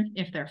colored,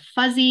 if they're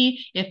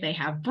fuzzy, if they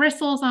have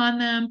bristles on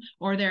them,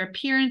 or their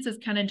appearance is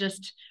kind of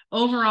just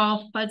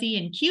overall fuzzy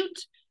and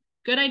cute,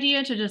 good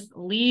idea to just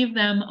leave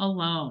them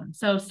alone.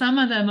 So some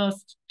of the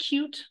most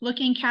cute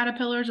looking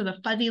caterpillars or the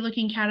fuzzy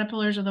looking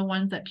caterpillars are the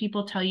ones that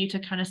people tell you to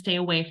kind of stay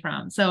away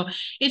from. So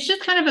it's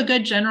just kind of a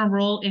good general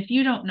rule. If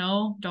you don't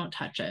know, don't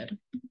touch it.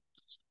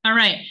 All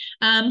right.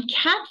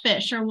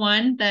 Catfish are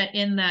one that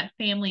in that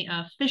family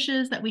of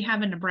fishes that we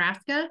have in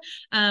Nebraska.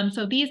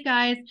 So these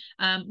guys,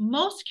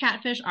 most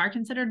catfish are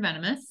considered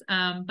venomous,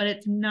 but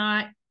it's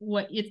not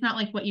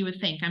like what you would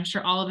think. I'm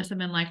sure all of us have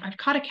been like, I've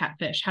caught a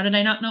catfish. How did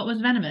I not know it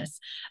was venomous?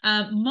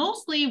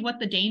 Mostly what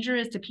the danger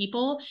is to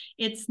people,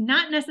 it's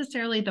not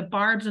necessarily the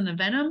barbs and the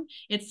venom,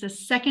 it's the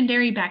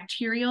secondary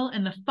bacterial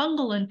and the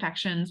fungal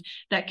infections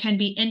that can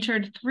be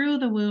entered through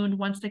the wound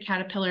once the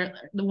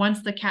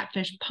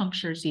catfish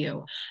punctures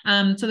you.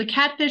 So the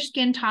catfish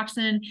skin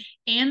toxin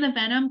and the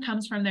venom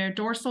comes from their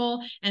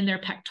dorsal and their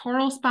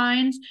pectoral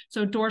spines.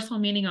 So dorsal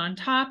meaning on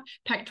top,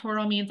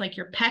 pectoral means like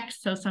your pecs.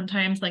 So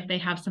sometimes like they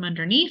have some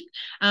underneath.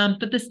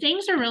 But the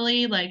stings are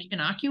really like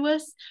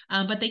innocuous,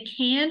 but they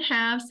can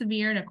have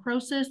severe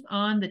necrosis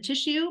on the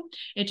tissue.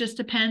 It just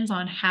depends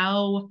on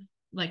how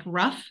like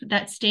rough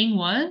that sting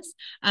was.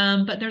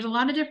 But there's a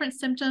lot of different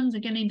symptoms,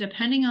 again,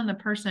 depending on the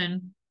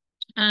person.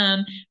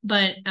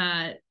 But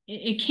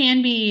it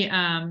can be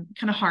kind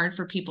of hard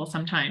for people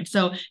sometimes.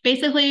 So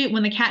basically,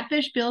 when the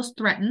catfish feels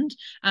threatened,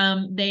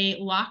 they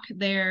lock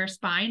their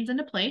spines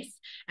into place.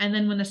 And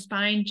then when the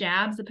spine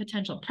jabs a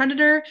potential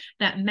predator,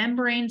 that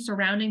membrane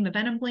surrounding the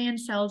venom gland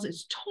cells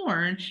is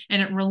torn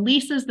and it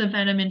releases the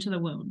venom into the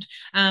wound.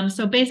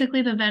 So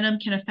basically, the venom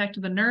can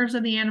affect the nerves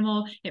of the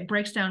animal. It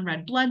breaks down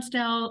red blood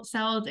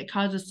cells. It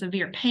causes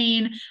severe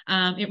pain.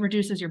 It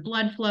reduces your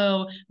blood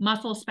flow,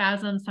 muscle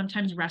spasms,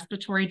 sometimes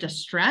respiratory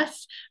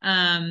distress.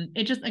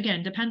 It just,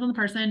 again, depends on the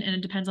person and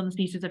it depends on the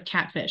species of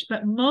catfish.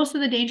 But most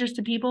of the dangers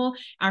to people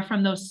are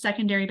from those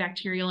secondary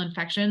bacterial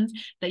infections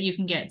that you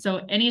can get. So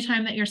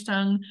anytime that you're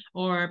stung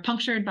or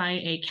punctured by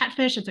a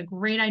catfish, it's a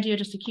great idea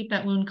just to keep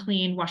that wound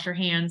clean, wash your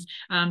hands,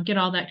 get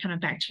all that kind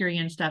of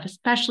bacteria and stuff,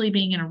 especially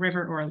being in a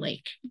river or a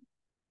lake.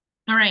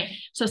 All right,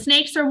 so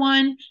snakes are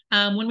one.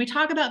 When we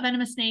talk about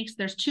venomous snakes,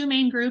 there's two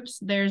main groups.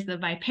 There's the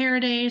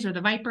viperidae or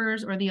the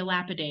vipers or the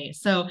elapidae.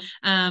 So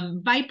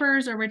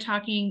vipers, or we're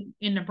talking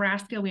in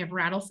Nebraska, we have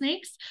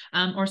rattlesnakes,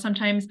 or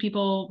sometimes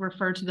people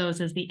refer to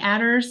those as the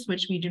adders,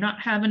 which we do not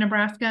have in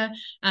Nebraska.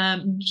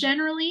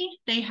 Generally,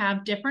 they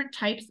have different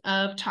types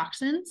of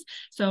toxins.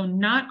 So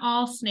not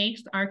all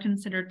snakes are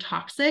considered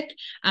toxic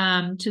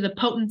to the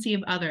potency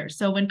of others.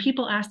 So when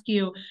people ask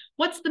you,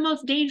 what's the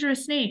most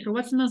dangerous snake or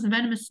what's the most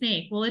venomous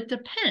snake? Well, it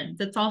depends.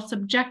 It's all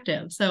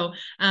subjective. So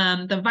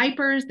the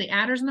vipers, the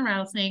adders, and the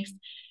rattlesnakes,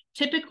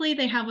 typically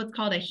they have what's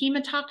called a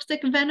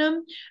hemotoxic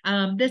venom.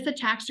 This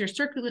attacks your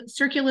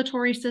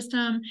circulatory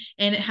system,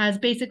 and it has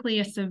basically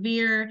a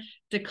severe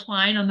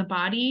decline on the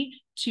body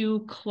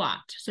to clot.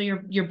 So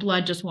your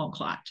blood just won't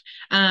clot.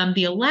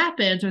 The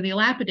elapids or the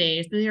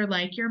elapidae, they are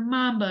like your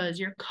mambas,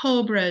 your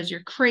cobras,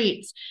 your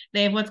kraits.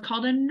 They have what's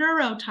called a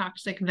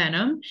neurotoxic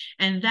venom,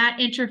 and that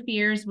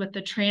interferes with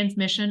the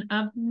transmission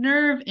of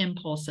nerve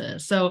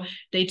impulses. So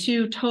they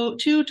two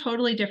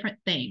totally different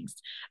things.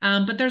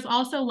 But there's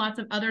also lots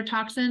of other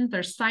toxins.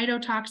 There's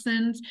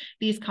cytotoxins.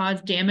 These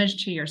cause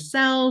damage to your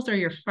cells or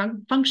your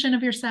function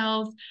of your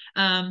cells.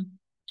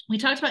 We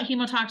talked about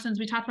hemotoxins,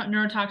 we talked about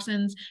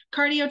neurotoxins,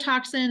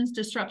 cardiotoxins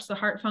disrupts the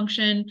heart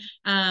function.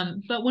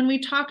 But when we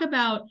talk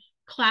about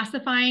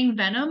classifying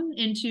venom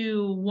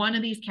into one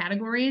of these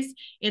categories,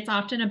 it's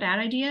often a bad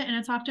idea and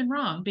it's often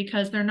wrong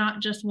because they're not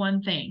just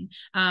one thing.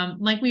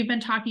 Like we've been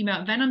talking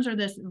about, venoms are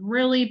this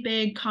really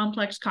big,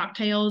 complex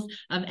cocktails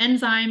of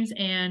enzymes,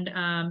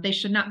 and they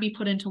should not be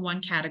put into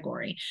one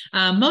category.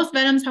 Most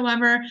venoms,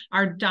 however,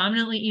 are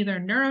dominantly either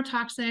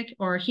neurotoxic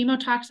or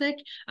hemotoxic,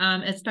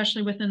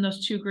 especially within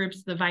those two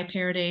groups, the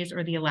viperidae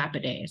or the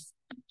elapidae.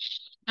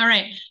 All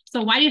right,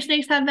 so why do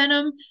snakes have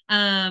venom?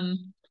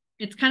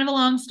 It's kind of a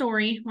long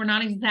story. We're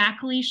not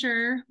exactly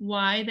sure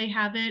why they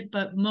have it,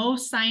 but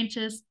most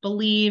scientists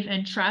believe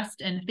and trust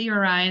and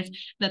theorize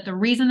that the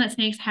reason that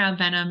snakes have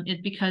venom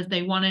is because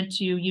they wanted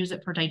to use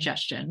it for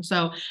digestion.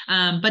 So,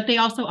 but they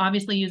also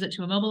obviously use it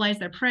to immobilize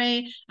their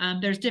prey.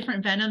 There's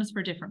different venoms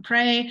for different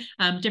prey,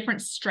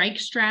 different strike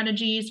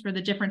strategies for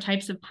the different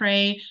types of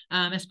prey.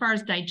 As far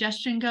as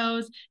digestion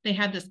goes, they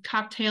have this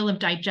cocktail of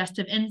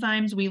digestive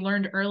enzymes. We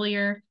learned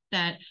earlier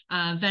that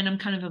venom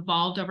kind of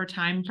evolved over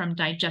time from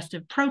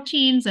digestive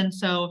proteins. And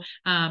so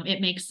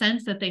it makes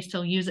sense that they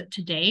still use it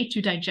today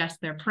to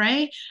digest their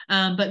prey.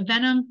 But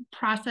venom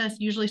process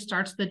usually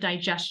starts the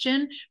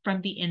digestion from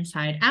the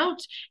inside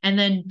out. And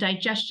then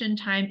digestion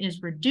time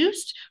is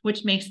reduced,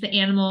 which makes the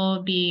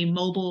animal be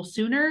mobile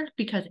sooner,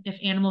 because if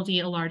animals eat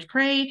a large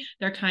prey,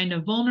 they're kind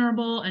of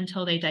vulnerable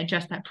until they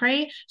digest that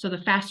prey. So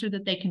the faster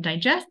that they can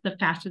digest, the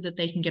faster that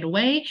they can get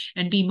away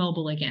and be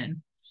mobile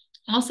again.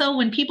 Also,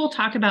 when people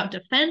talk about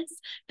defense,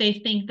 they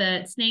think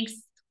that snakes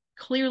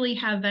clearly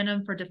have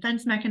venom for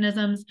defense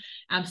mechanisms.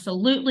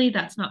 Absolutely,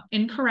 that's not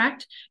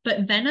incorrect,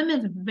 but venom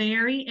is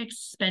very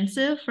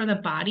expensive for the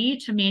body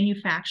to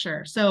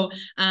manufacture. So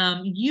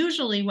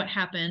usually what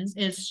happens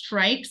is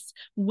strikes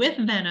with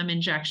venom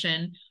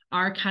injection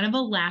are kind of a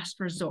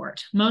last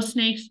resort. Most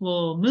snakes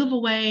will move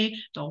away,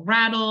 they'll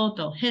rattle,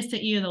 they'll hiss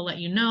at you, they'll let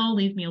you know,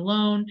 leave me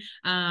alone.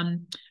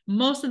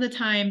 Most of the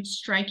time,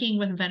 striking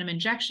with venom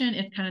injection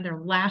is kind of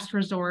their last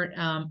resort.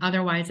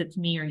 Otherwise, it's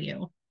me or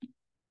you.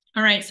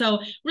 All right, so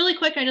really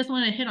quick, I just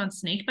want to hit on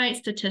snakebite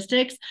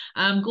statistics.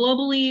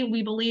 Globally,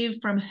 we believe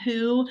from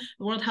WHO,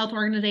 the World Health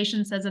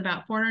Organization says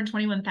about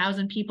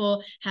 421,000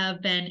 people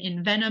have been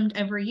envenomed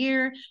every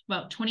year,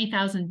 about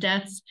 20,000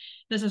 deaths.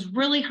 This is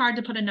really hard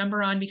to put a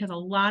number on because a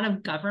lot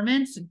of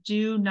governments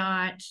do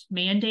not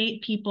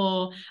mandate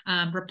people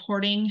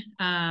reporting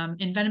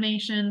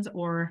envenomations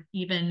or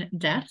even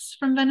deaths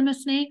from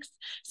venomous snakes.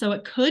 So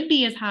it could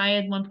be as high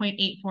as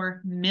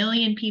 1.84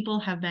 million people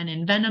have been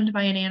envenomed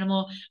by an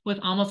animal, with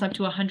almost up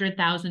to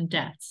 100,000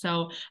 deaths.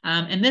 So,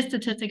 and this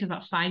statistic is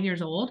about 5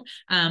 years old,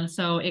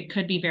 so it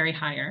could be very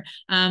higher.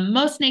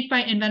 Most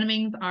snakebite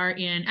envenomings are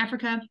in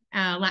Africa,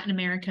 Latin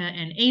America,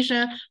 and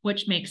Asia,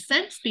 which makes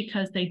sense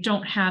because they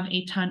don't have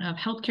a ton of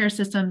healthcare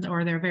systems,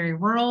 or they're very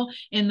rural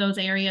in those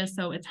areas,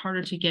 so it's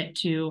harder to get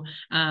to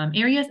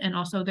areas, and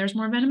also there's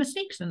more venomous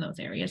snakes in those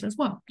areas as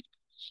well.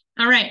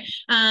 All right,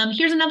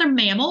 here's another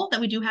mammal that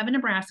we do have in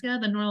Nebraska,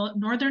 the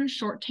northern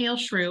short-tailed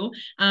shrew.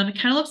 It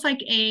kind of looks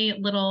like a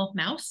little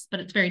mouse, but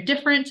it's very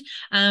different.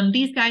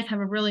 These guys have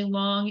a really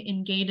long,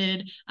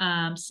 elongated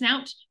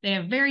snout. They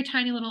have very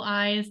tiny little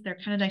eyes. They're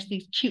kind of like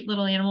these cute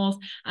little animals,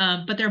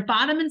 but they're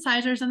bottom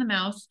incisors in the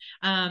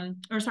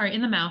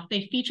in the mouth.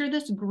 They feature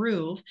this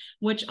groove,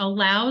 which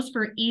allows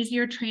for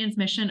easier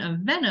transmission of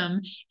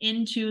venom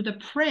into the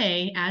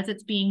prey as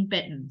it's being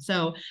bitten.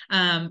 So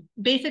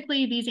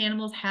basically, these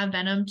animals have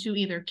venom to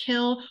either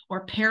kill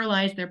or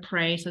paralyze their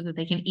prey so that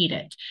they can eat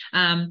it.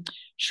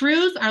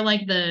 Shrews are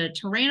like the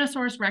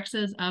Tyrannosaurus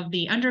rexes of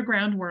the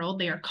underground world.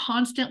 They are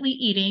constantly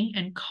eating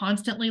and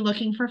constantly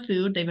looking for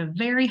food. They have a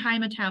very high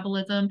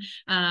metabolism,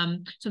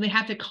 so they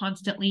have to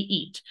constantly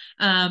eat.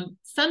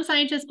 Some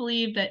scientists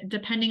believe that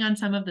depending on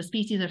some of the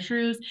species of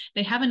shrews,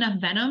 they have enough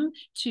venom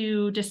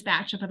to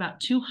dispatch of about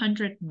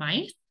 200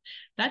 mice.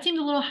 That seems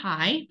a little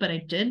high, but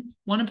I did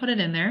want to put it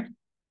in there.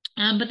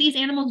 But these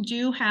animals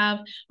do have,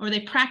 or they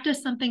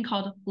practice something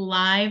called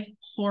live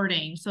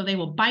hoarding. So they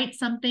will bite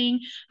something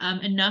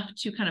enough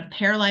to kind of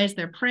paralyze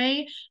their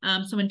prey.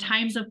 So in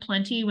times of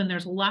plenty, when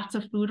there's lots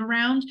of food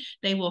around,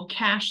 they will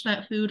cache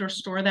that food or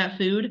store that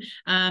food.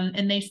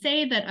 And they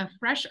say that a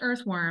fresh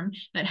earthworm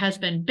that has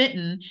been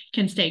bitten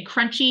can stay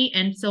crunchy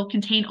and still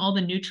contain all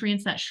the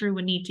nutrients that shrew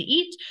would need to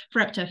eat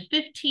for up to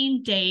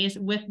 15 days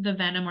with the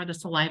venom or the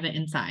saliva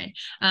inside.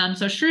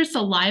 So shrew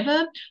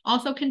saliva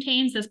also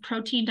contains this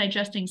protein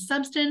digesting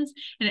substance,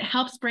 and it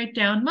helps break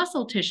down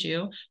muscle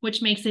tissue,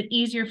 which makes it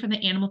easier for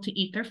the animal to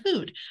eat their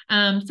food.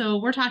 So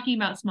we're talking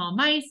about small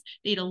mice.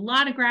 They eat a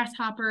lot of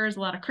grasshoppers, a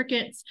lot of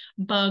crickets,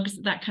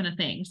 bugs, that kind of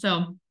thing.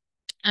 So,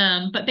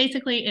 but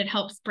basically it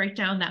helps break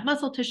down that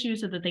muscle tissue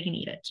so that they can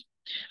eat it.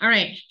 All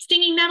right,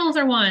 stinging nettles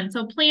are one.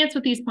 So plants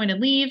with these pointed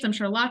leaves, I'm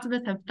sure lots of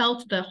us have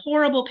felt the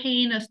horrible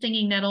pain of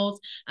stinging nettles,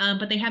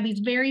 but they have these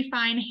very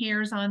fine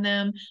hairs on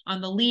them,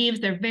 on the leaves.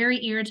 They're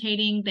very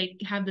irritating. They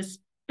have this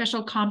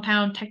special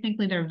compound.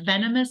 Technically, they're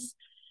venomous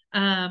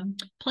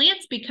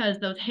plants, because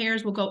those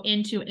hairs will go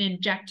into and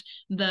inject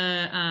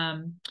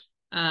the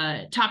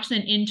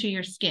toxin into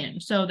your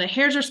skin. So the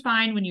hairs are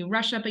fine when you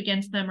rush up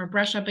against them or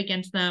brush up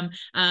against them.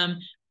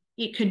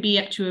 It could be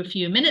up to a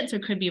few minutes, or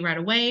it could be right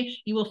away.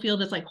 You will feel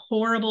this like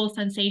horrible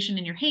sensation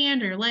in your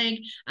hand or your leg.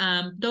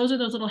 Those are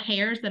those little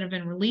hairs that have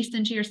been released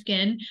into your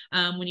skin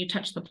when you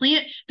touch the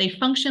plant. They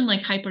function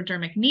like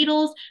hypodermic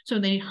needles, so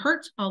they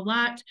hurt a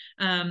lot.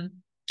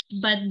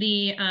 But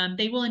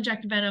they will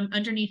inject venom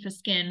underneath the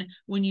skin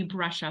when you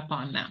brush up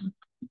on them.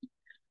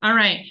 All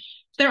right.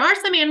 There are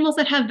some animals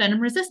that have venom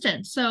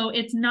resistance. So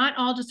it's not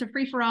all just a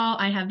free-for-all.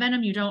 I have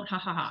venom, you don't, ha,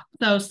 ha, ha.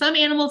 So some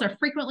animals are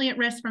frequently at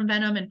risk from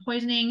venom and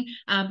poisoning,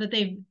 that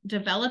they've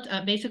developed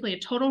basically a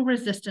total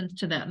resistance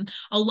to them.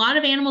 A lot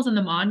of animals in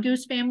the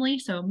mongoose family,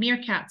 so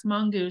meerkats,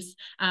 mongoose,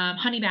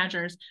 honey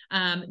badgers,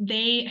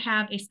 they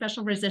have a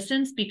special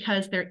resistance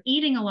because they're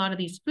eating a lot of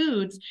these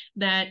foods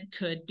that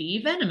could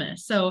be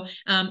venomous. So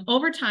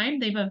over time,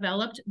 they've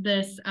developed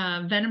this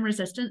venom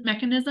resistant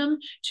mechanism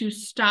to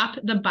stop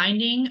the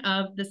binding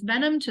of this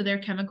venom to their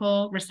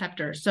chemical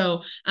receptors.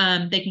 So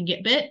they can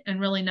get bit and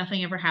really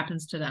nothing ever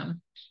happens to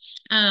them.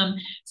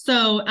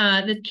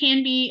 That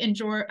can be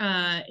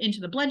into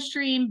the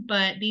bloodstream,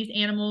 but these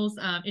animals,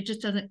 it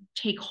just doesn't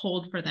take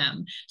hold for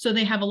them. So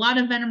they have a lot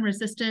of venom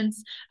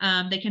resistance.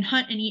 They can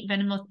hunt and eat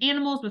venomous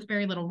animals with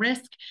very little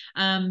risk.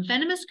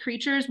 Venomous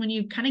creatures, when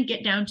you kind of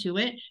get down to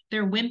it,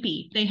 they're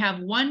wimpy. They have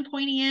one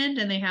pointy end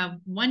and they have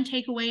one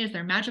takeaway as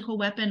their magical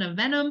weapon of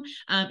venom.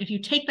 If you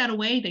take that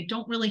away, they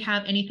don't really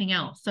have anything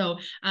else. So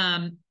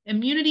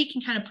immunity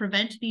can kind of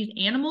prevent these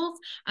animals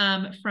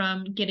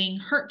from getting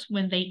hurt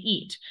when they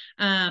eat.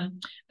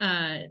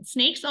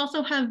 Snakes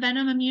also have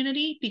venom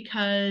immunity,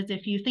 because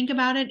if you think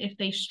about it, if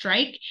they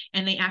strike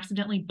and they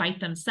accidentally bite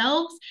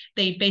themselves,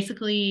 they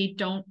basically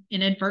don't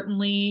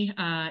inadvertently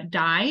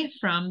die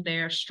from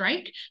their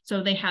strike.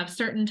 So they have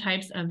certain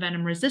types of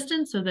venom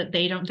resistance so that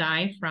they don't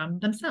die from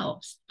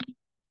themselves.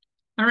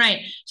 All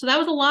right. So that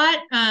was a lot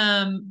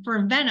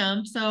for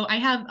venom. So I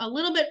have a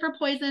little bit for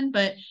poison,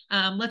 but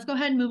let's go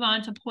ahead and move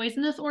on to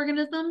poisonous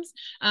organisms.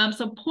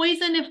 So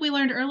poison, if we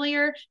learned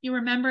earlier, you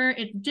remember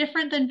it's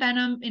different than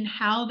venom in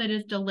how that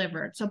is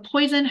delivered. So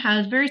poison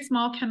has very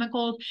small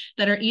chemicals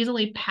that are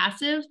easily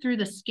passive through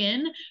the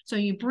skin. So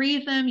you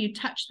breathe them, you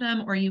touch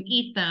them, or you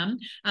eat them.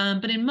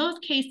 But in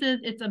most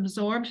cases, it's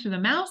absorbed through the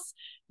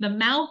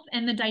mouth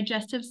and the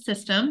digestive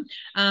system.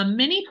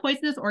 Many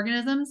poisonous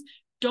organisms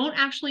don't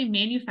actually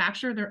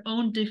manufacture their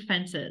own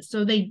defenses.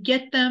 So they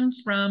get them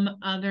from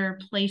other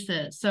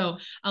places. So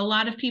a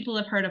lot of people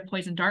have heard of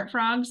poison dart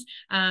frogs.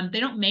 They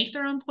don't make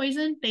their own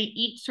poison. They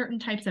eat certain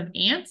types of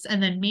ants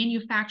and then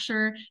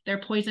manufacture their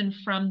poison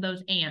from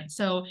those ants.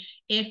 So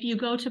if you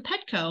go to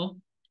Petco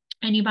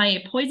and you buy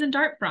a poison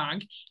dart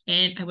frog,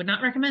 and I would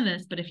not recommend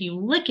this, but if you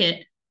lick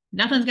it,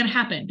 nothing's going to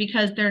happen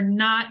because they're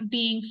not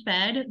being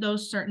fed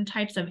those certain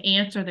types of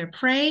ants or their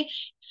prey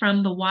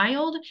from the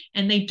wild,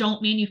 and they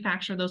don't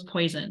manufacture those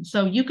poisons.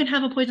 So you can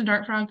have a poison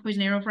dart frog,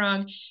 poison arrow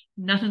frog,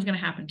 nothing's going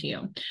to happen to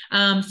you.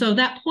 So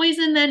that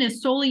poison then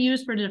is solely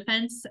used for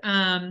defense.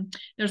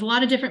 There's a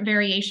lot of different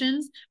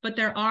variations, but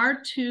there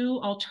are two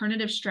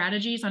alternative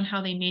strategies on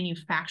how they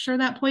manufacture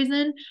that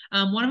poison.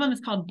 One of them is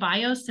called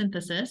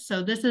biosynthesis.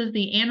 So this is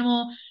the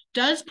animal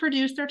does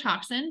produce their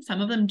toxin.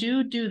 Some of them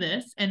do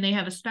this, and they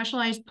have a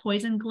specialized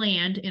poison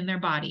gland in their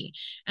body.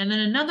 And then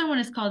another one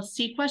is called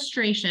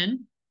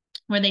sequestration,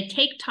 where they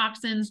take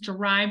toxins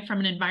derived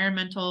from an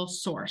environmental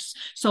source.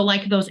 So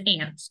like those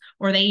ants,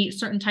 or they eat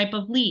certain type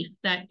of leaf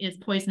that is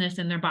poisonous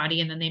in their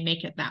body, and then they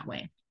make it that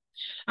way.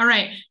 All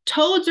right,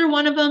 toads are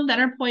one of them that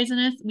are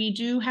poisonous. We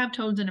do have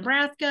toads in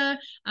Nebraska.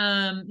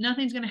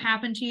 Nothing's going to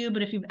happen to you,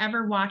 but if you've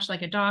ever watched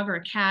like a dog or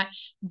a cat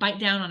bite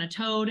down on a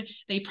toad,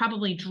 they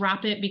probably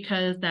drop it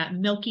because that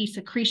milky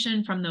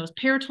secretion from those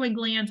parotoid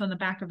glands on the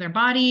back of their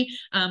body,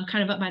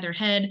 kind of up by their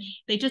head,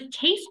 they just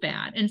taste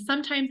bad. And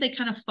sometimes they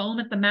kind of foam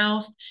at the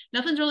mouth.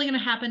 Nothing's really going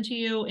to happen to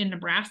you in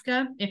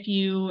Nebraska if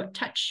you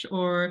touch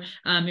or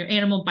your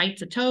animal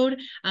bites a toad.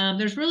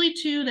 There's really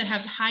two that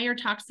have higher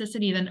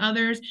toxicity than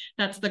others.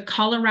 That's the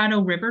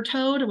Colorado river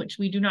toad, which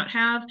we do not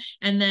have,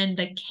 and then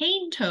the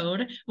cane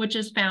toad, which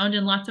is found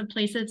in lots of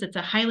places. It's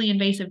a highly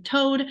invasive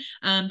toad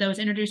that was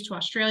introduced to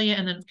Australia,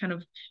 and then it's kind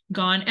of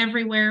gone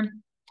everywhere.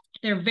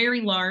 They're very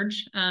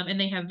large, and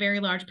they have very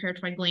large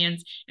parotoid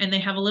glands, and they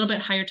have a little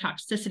bit higher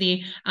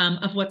toxicity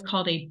of what's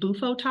called a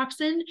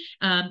bufotoxin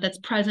that's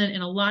present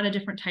in a lot of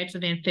different types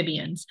of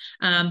amphibians.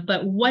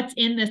 But what's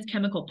in this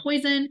chemical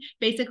poison?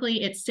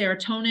 Basically, it's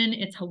serotonin,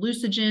 it's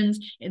hallucinogens,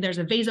 there's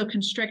a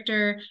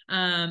vasoconstrictor.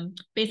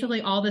 Basically,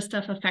 all this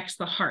stuff affects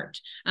the heart.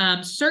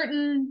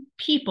 Certain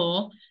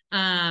people,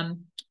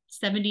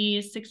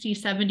 70s,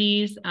 60s,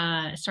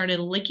 70s, started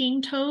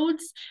licking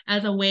toads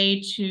as a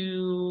way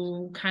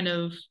to kind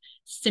of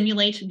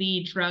stimulate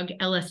the drug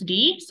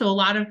LSD. So a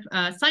lot of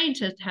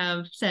scientists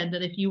have said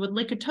that if you would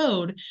lick a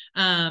toad,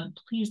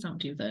 please don't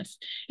do this.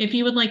 If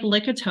you would like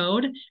lick a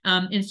toad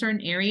in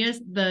certain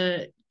areas,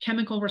 the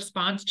chemical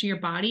response to your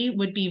body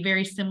would be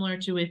very similar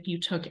to if you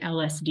took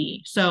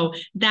LSD. So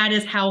that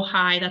is how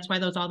high, that's why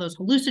all those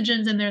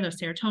hallucinogens in there, those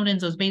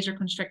serotonins, those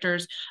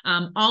vasoconstrictors,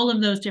 all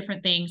of those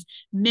different things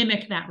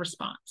mimic that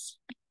response.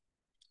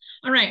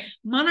 All right,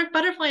 monarch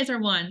butterflies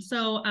are one.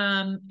 So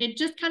it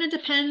just kind of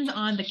depends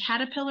on the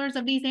caterpillars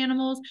of these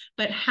animals,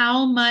 but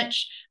how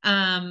much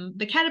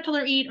the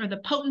caterpillar eat or the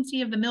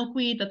potency of the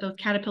milkweed that those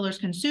caterpillars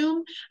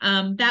consume,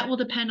 that will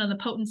depend on the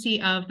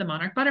potency of the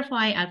monarch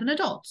butterfly as an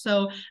adult.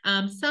 So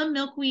some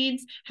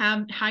milkweeds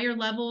have higher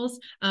levels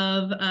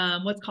of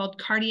what's called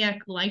cardiac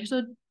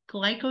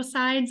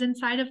glycosides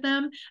inside of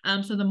them.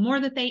 So the more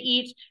that they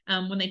eat,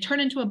 when they turn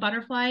into a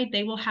butterfly,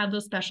 they will have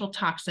those special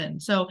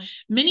toxins. So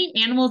many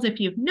animals, if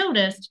you've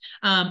noticed,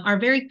 are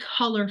very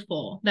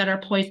colorful that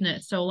are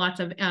poisonous. So lots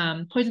of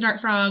poison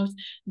dart frogs,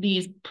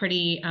 these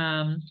pretty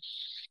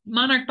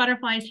monarch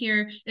butterflies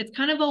here, it's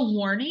kind of a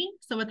warning.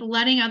 So it's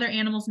letting other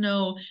animals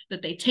know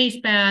that they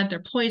taste bad,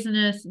 they're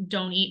poisonous,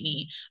 don't eat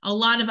me. A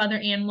lot of other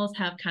animals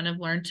have kind of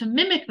learned to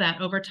mimic that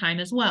over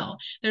time as well.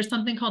 There's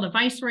something called a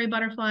viceroy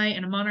butterfly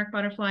and a monarch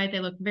butterfly. They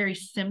look very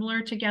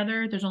similar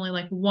together. There's only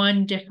like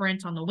one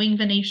difference on the wing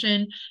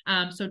venation.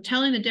 So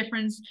telling the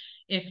difference,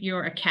 if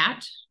you're a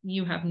cat,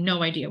 you have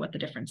no idea what the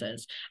difference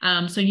is.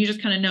 So you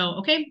just kind of know,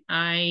 okay,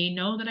 I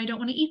know that I don't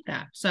want to eat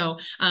that. So,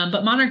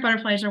 but monarch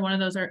butterflies are one of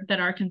those that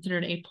are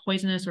considered a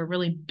poisonous or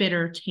really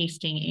bitter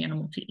tasting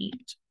animal to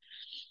eat.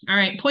 All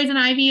right, poison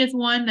ivy is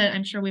one that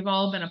I'm sure we've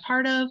all been a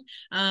part of.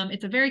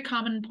 It's a very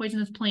common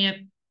poisonous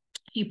plant.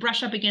 You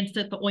brush up against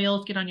it, the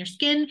oils get on your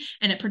skin,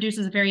 and it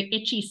produces a very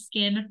itchy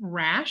skin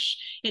rash.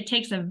 It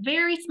takes a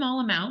very small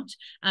amount,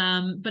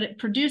 but it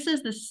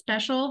produces this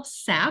special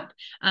sap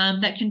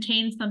that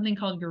contains something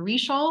called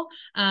urushiol.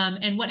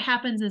 And what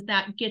happens is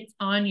that gets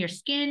on your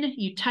skin,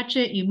 you touch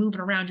it, you move it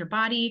around your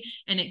body,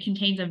 and it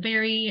contains a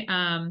very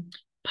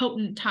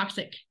potent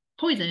toxic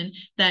poison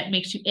that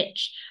makes you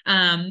itch.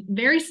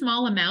 Very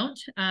small amount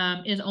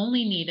is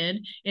only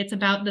needed. It's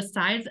about the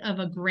size of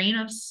a grain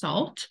of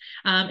salt,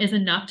 is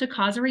enough to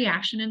cause a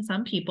reaction in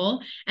some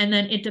people. And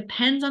then it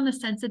depends on the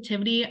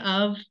sensitivity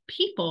of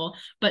people,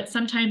 but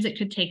sometimes it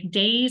could take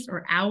days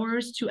or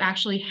hours to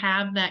actually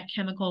have that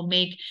chemical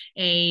make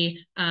a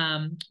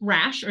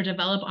rash or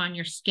develop on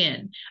your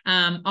skin.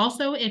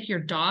 Also, if your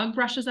dog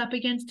brushes up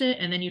against it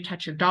and then you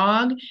touch your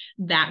dog,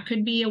 that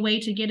could be a way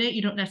to get it.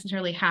 You don't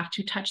necessarily have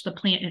to touch the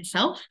plant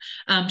itself,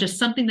 just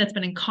something that's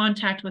been in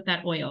contact with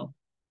that oil.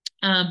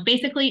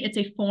 Basically, it's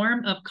a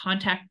form of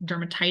contact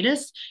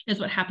dermatitis is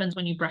what happens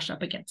when you brush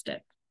up against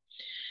it.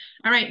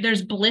 All right,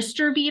 there's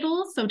blister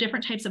beetles. So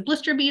different types of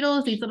blister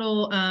beetles. These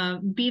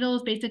little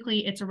beetles,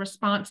 basically, it's a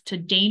response to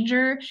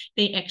danger.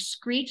 They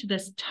excrete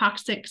this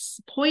toxic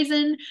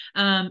poison.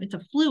 It's a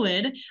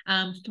fluid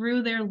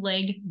through their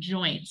leg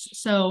joints.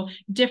 So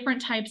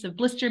different types of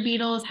blister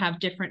beetles have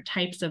different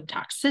types of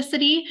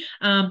toxicity,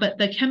 but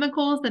the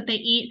chemicals that they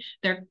eat,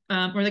 they're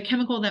or the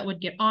chemical that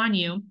would get on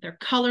you, they're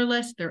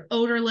colorless, they're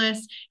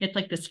odorless. It's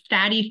like this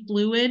fatty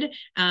fluid,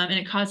 and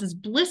it causes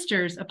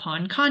blisters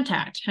upon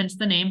contact, hence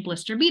the name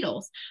blister beetle.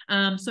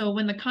 So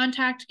when the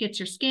contact gets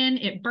your skin,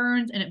 it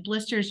burns and it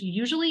blisters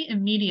usually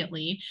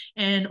immediately,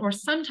 and or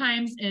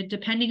sometimes,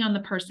 depending on the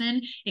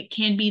person, it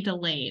can be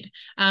delayed.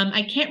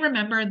 I can't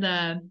remember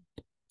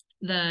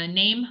the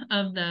name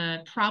of the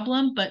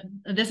problem, but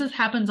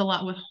happens a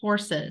lot with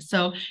horses.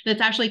 So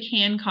this actually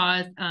can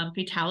cause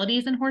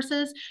fatalities in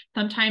horses.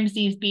 Sometimes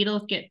these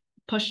beetles get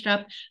pushed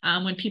up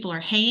when people are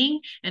haying,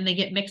 and they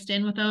get mixed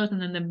in with those, and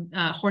then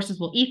the horses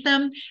will eat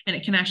them, and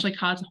it can actually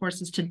cause the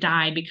horses to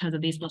die because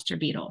of these blister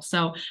beetles.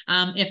 So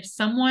if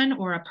someone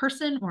or a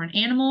person or an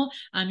animal,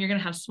 you're going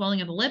to have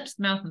swelling of the lips,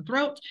 mouth, and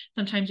throat.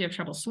 Sometimes you have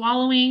trouble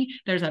swallowing.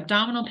 There's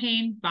abdominal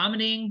pain,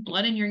 vomiting,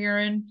 blood in your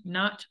urine.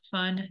 Not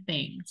fun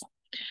things.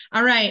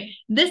 All right,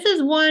 this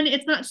is one,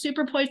 it's not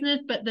super poisonous,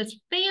 but this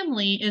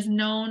family is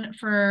known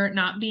for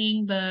not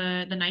being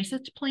the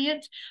nicest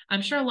plant.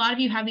 I'm sure a lot of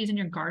you have these in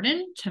your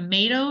garden: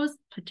 tomatoes,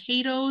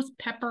 potatoes,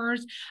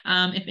 peppers.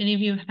 If any of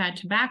you have had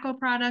tobacco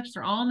products,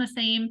 they're all in the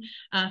same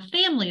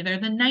family. They're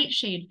the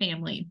nightshade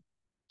family.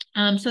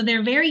 So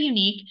they're very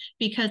unique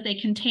because they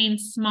contain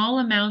small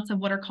amounts of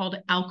what are called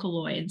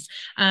alkaloids.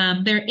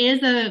 There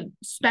is a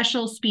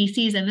special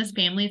species in this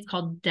family. It's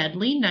called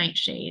deadly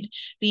nightshade.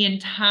 The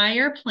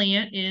entire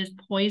plant is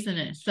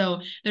poisonous.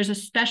 So there's a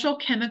special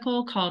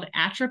chemical called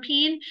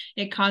atropine.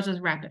 It causes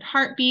rapid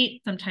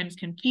heartbeat, sometimes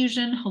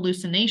confusion,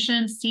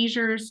 hallucinations,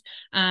 seizures.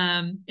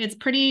 It's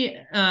pretty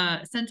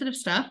sensitive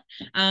stuff,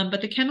 but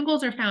the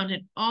chemicals are found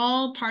in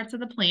all parts of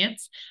the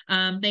plants.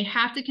 They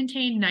have to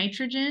contain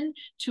nitrogen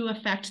to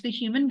affect the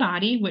human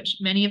body, which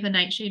many of the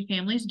nightshade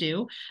families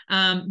do,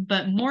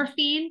 but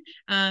morphine,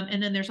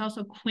 and then there's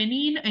also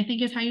quinine, I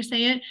think is how you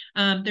say it.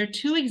 There are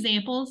two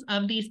examples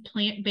of these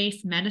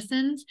plant-based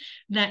medicines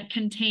that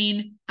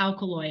contain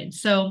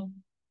alkaloids. So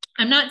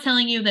I'm not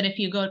telling you that if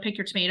you go to pick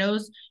your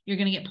tomatoes, you're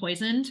going to get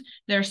poisoned.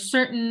 There are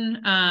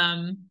certain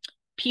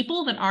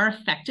people that are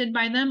affected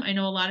by them. I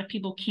know a lot of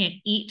people can't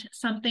eat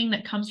something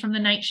that comes from the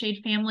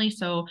nightshade family.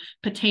 So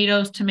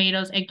potatoes,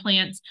 tomatoes,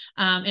 eggplants,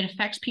 it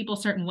affects people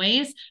certain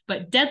ways,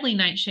 but deadly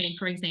nightshade,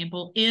 for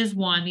example, is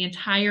one. The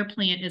entire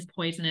plant is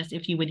poisonous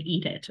if you would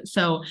eat it.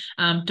 So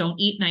don't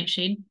eat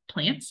nightshade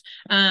plants.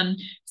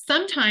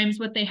 Sometimes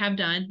what they have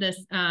done,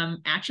 this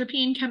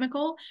atropine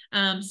chemical,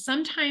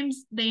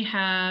 sometimes they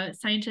have,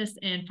 scientists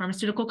and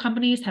pharmaceutical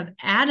companies have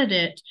added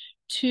it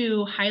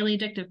to highly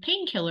addictive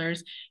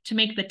painkillers to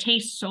make the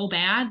taste so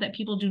bad that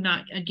people do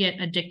not get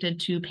addicted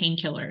to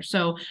painkillers.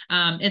 So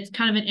it's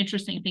kind of an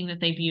interesting thing that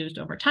they've used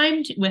over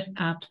time with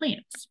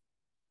plants.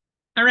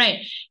 All right,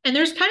 and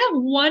there's kind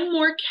of one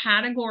more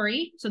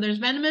category. So there's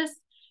venomous,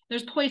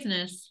 there's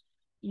poisonous.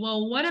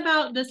 Well, what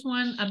about this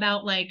one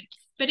about like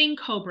spitting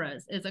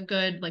cobras is a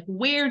good, like,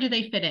 where do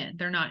they fit in?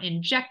 They're not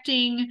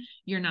injecting,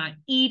 you're not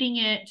eating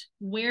it.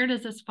 Where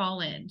does this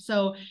fall in?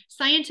 So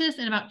scientists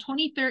in about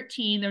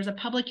 2013, there was a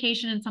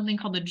publication in something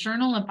called the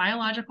Journal of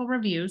Biological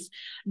Reviews.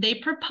 They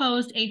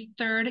proposed a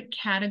third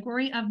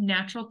category of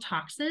natural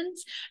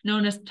toxins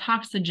known as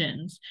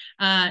toxogens.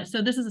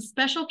 So this is a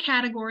special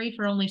category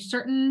for only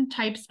certain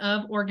types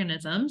of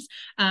organisms,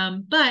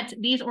 but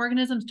these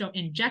organisms don't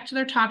inject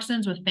their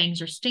toxins with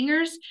fangs or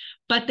stingers,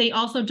 but they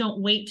also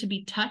don't wait to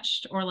be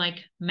touched or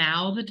like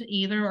mouthed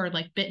either, or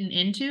like bitten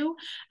into.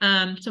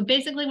 So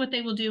basically what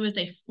they will do is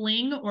they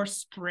fling or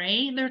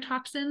spray their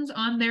toxins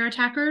on their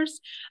attackers,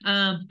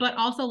 but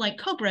also like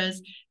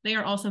cobras, they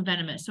are also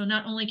venomous. So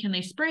not only can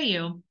they spray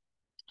you,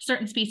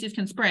 certain species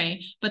can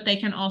spray, but they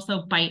can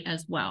also bite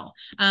as well.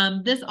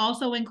 This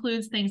also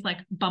includes things like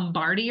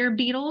bombardier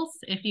beetles,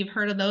 if you've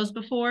heard of those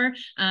before.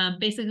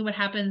 Basically what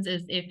happens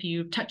is if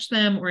you touch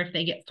them or if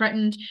they get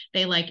threatened,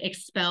 they like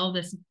expel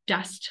this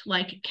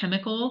dust-like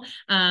chemical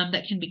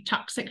that can be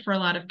toxic for a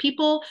lot of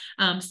people.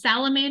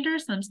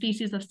 Salamanders, some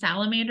species of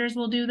salamanders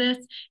will do this,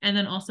 and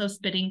then also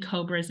spitting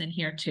cobras in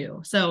here too.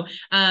 So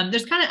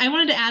there's kind of, I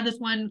wanted to add this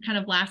one kind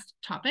of last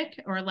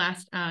topic or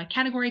last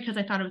category because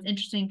I thought it was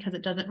interesting because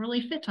it doesn't really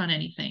fit bite on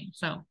anything.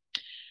 So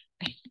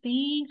I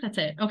think that's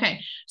it.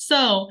 Okay.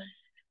 So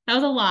that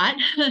was a lot.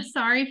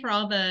 Sorry for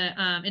all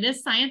the, it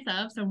is science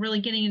of, so really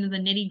getting into the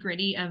nitty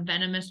gritty of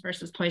venomous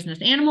versus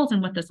poisonous animals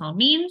and what this all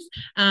means.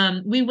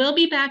 We will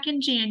be back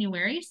in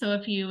January. So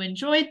if you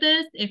enjoyed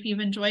this, if you've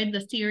enjoyed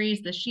the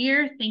series this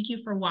year, thank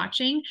you for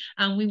watching.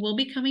 We will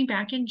be coming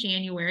back in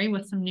January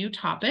with some new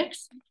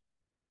topics.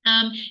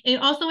 If you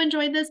also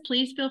enjoyed this,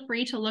 please feel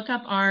free to look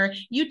up our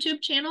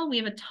YouTube channel. We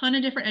have a ton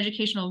of different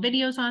educational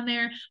videos on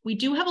there. We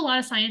do have a lot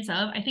of science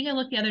of. I think I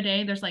looked the other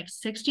day, there's like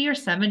 60 or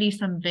 70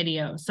 some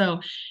videos. So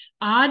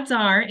odds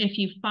are, if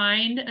you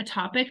find a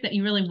topic that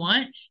you really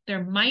want,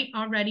 there might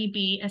already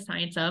be a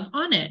science of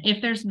on it.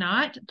 If there's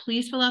not,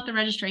 please fill out the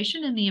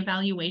registration and the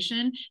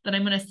evaluation that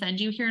I'm going to send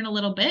you here in a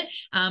little bit.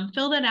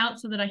 Fill that out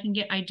so that I can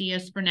get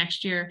ideas for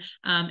next year,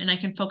 and I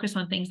can focus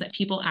on things that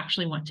people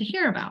actually want to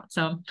hear about.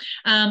 So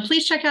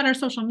please check out our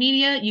social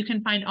media. You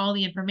can find all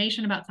the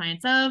information about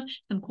science of,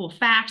 some cool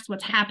facts,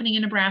 what's happening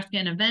in Nebraska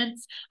and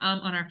events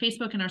on our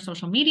Facebook and our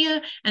social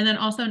media. And then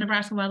also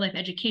Nebraska Wildlife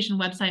Education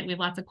website. We have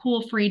lots of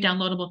cool free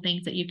downloadable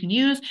things that you can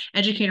use,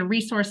 educator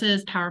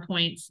resources,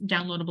 PowerPoints,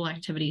 downloadable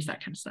activities,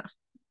 that kind of stuff.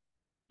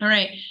 All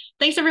right.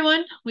 Thanks,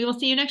 everyone. We will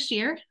see you next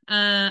year.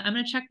 I'm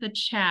going to check the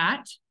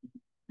chat.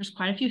 There's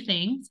quite a few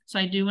things. So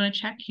I do want to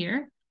check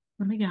here.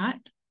 What do we got?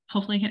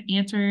 Hopefully I can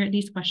answer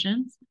these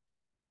questions.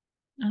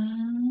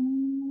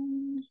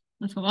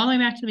 Let's go all the way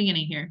back to the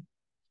beginning here.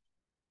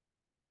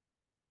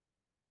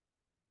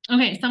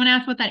 Okay, someone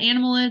asked what that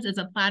animal is. It's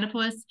a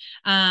platypus.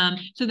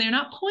 So they're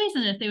not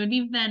poisonous. They would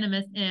be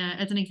venomous,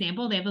 as an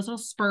example. They have those little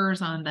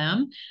spurs on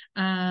them.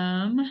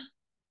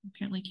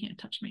 Apparently can't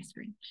touch my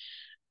screen.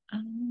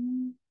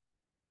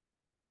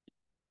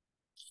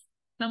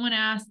 Someone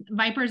asked,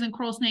 vipers and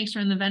coral snakes are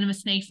in the venomous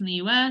snakes in the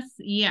U.S.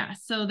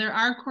 Yes, so there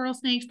are coral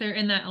snakes. They're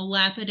in that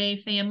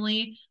Elapidae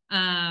family.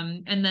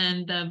 And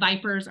then the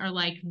vipers are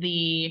like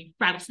the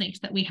rattlesnakes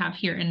that we have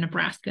here in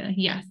Nebraska.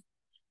 Yes.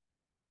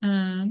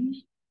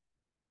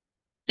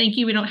 Thank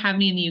you. We don't have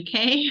any in the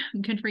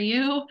UK. Good for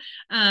you.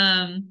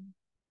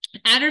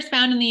 Adders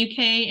found in the UK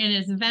and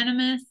is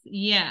venomous.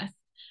 Yes.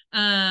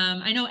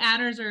 I know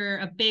adders are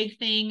a big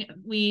thing.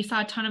 We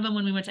saw a ton of them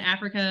when we went to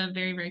Africa.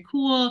 Very, very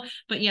cool.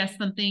 But yes,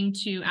 something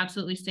to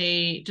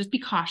absolutely just be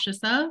cautious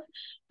of.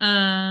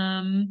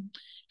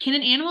 Can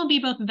an animal be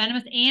both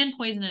venomous and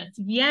poisonous?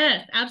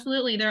 Yes,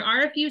 absolutely. There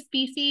are a few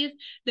species.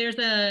 There's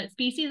a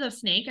species of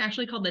snake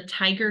actually called the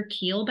tiger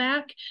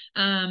keelback.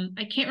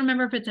 I can't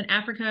remember if it's in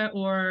Africa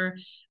or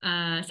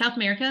South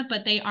America,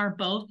 but they are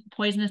both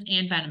poisonous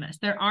and venomous.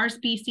 There are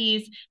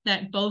species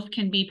that both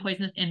can be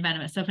poisonous and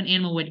venomous. So if an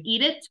animal would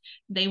eat it,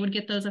 they would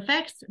get those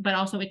effects, but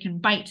also it can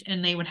bite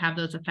and they would have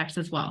those effects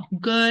as well.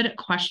 Good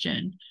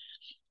question.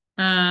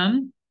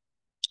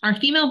 Are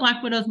female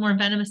black widows more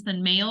venomous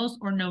than males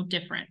or no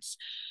difference?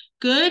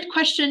 Good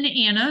question,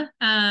 Anna.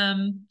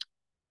 I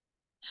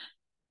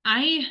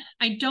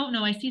don't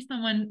know. I see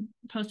someone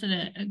posted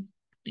a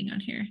thing on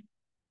here.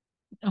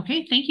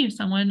 Okay, thank you.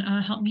 Someone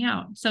help me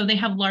out. So they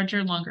have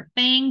larger, longer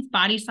fangs,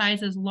 body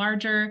size is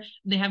larger.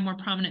 They have more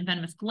prominent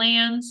venomous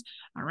glands.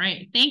 All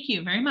right, thank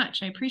you very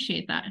much. I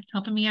appreciate that,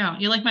 helping me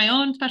out. You're like my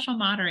own special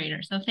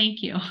moderator, so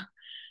thank you.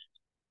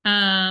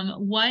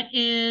 What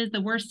is the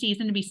worst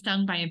season to be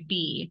stung by a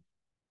bee?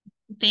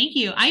 Thank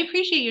you. I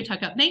appreciate you,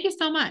 Tuck Up. Thank you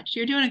so much.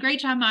 You're doing a great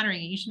job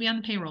moderating. You should be on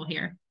the payroll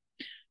here.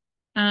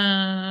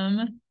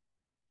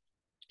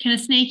 Can a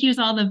snake use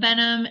all the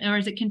venom or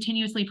is it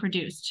continuously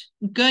produced?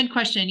 Good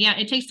question. Yeah,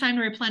 it takes time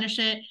to replenish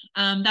it.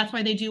 That's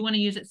why they do want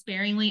to use it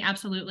sparingly.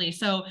 Absolutely.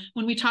 So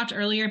when we talked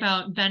earlier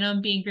about venom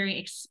being very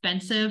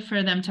expensive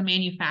for them to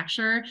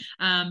manufacture,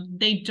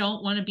 they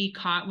don't want to be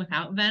caught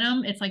without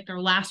venom. It's like their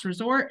last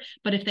resort,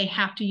 but if they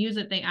have to use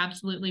it, they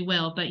absolutely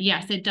will. But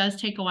yes, it does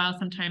take a while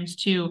sometimes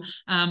to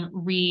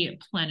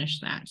replenish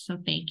that. So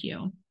thank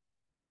you.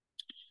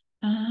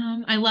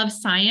 I love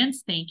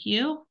science. Thank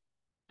you.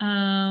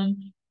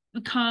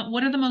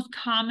 What are the most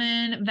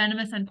common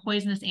venomous and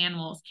poisonous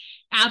animals?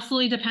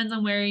 Absolutely depends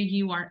on where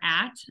you are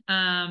at.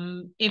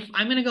 If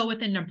I'm going to go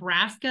within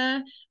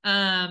Nebraska,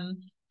 I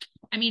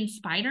mean,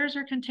 spiders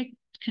are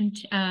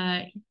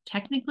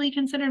technically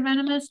considered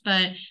venomous,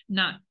 but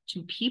not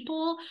to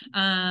people.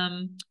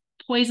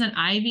 Poison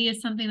ivy is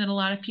something that a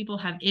lot of people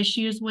have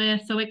issues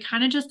with. So it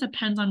kind of just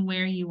depends on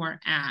where you are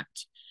at.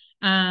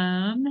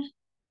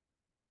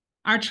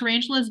 Are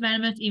tarantulas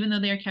venomous even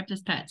though they are kept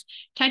as pets?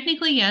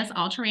 Technically, yes,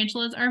 all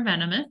tarantulas are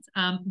venomous,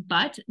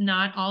 but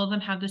not all of them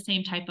have the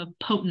same type of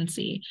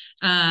potency.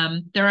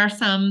 There are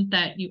some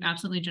that you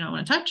absolutely do not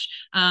want to touch.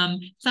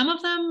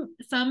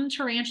 Some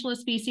tarantula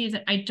species,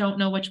 I don't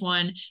know which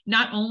one,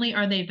 not only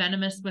are they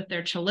venomous with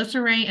their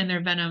chelicerae and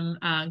their venom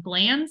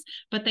glands,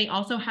 but they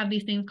also have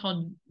these things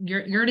called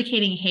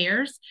urticating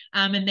hairs,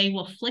 and they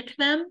will flick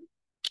them.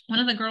 One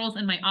of the girls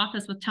in my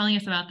office was telling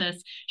us about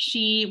this.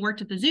 She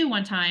worked at the zoo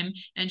one time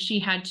and she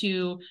had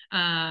to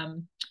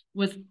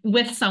was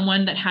with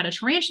someone that had a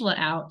tarantula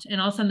out, and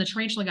all of a sudden the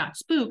tarantula got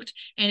spooked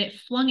and it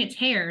flung its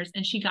hairs,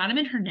 and she got him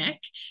in her neck.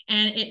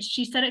 And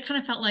she said it kind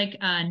of felt like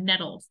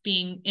nettles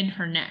being in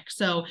her neck.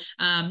 So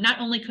not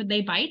only could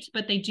they bite,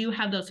 but they do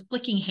have those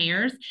flicking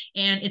hairs,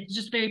 and it's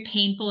just very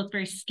painful. It's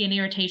very skin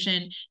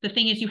irritation. The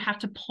thing is, you have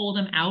to pull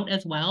them out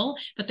as well,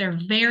 but they're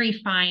very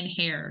fine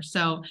hairs.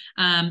 So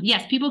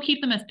yes, people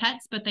keep them as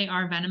pets, but they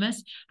are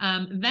venomous.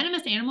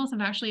 Venomous animals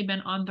have actually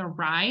been on the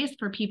rise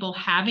for people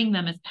having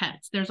them as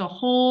pets. There's a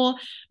whole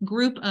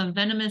group of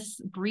venomous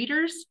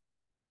breeders,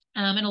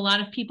 and a lot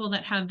of people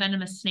that have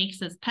venomous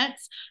snakes as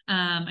pets.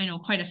 I know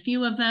quite a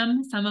few of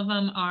them. Some of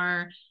them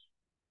are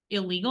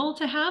illegal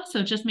to have,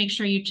 so just make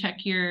sure you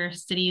check your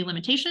city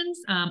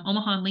limitations.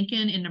 Omaha and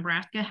Lincoln in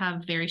Nebraska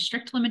have very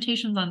strict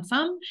limitations on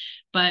some,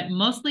 but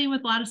mostly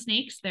with a lot of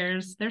snakes,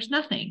 there's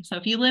nothing. So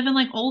if you live in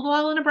like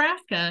Oldwell,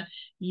 Nebraska,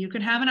 you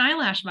could have an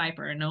eyelash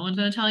viper, and no one's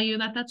going to tell you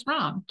that that's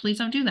wrong. Please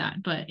don't do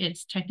that, but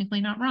it's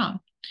technically not wrong.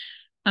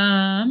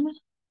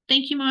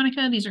 Thank you,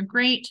 Monica. These are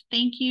great.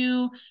 Thank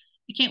you.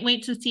 I can't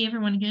wait to see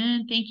everyone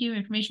again. Thank you.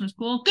 Information was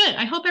cool. Good.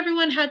 I hope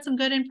everyone had some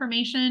good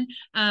information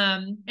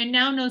and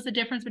now knows the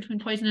difference between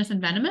poisonous and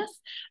venomous.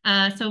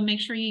 So make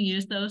sure you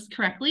use those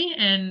correctly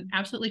and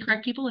absolutely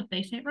correct people if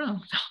they say it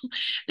wrong. So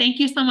thank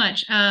you so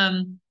much.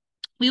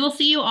 We will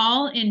see you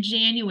all in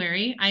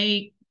January.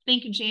 I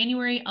think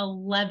January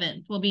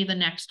 11th will be the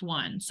next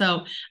one.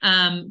 So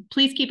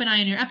please keep an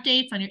eye on your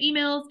updates, on your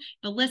emails,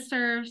 the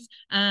listservs,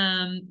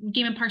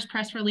 Game and Parks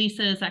press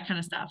releases, that kind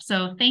of stuff.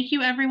 So thank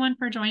you everyone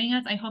for joining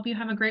us. I hope you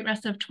have a great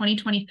rest of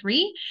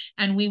 2023,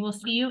 and we will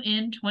see you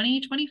in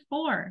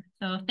 2024.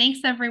 So thanks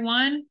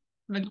everyone.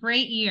 Have a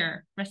great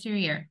year, rest of your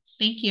year.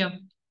 Thank you.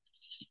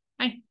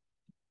 Bye.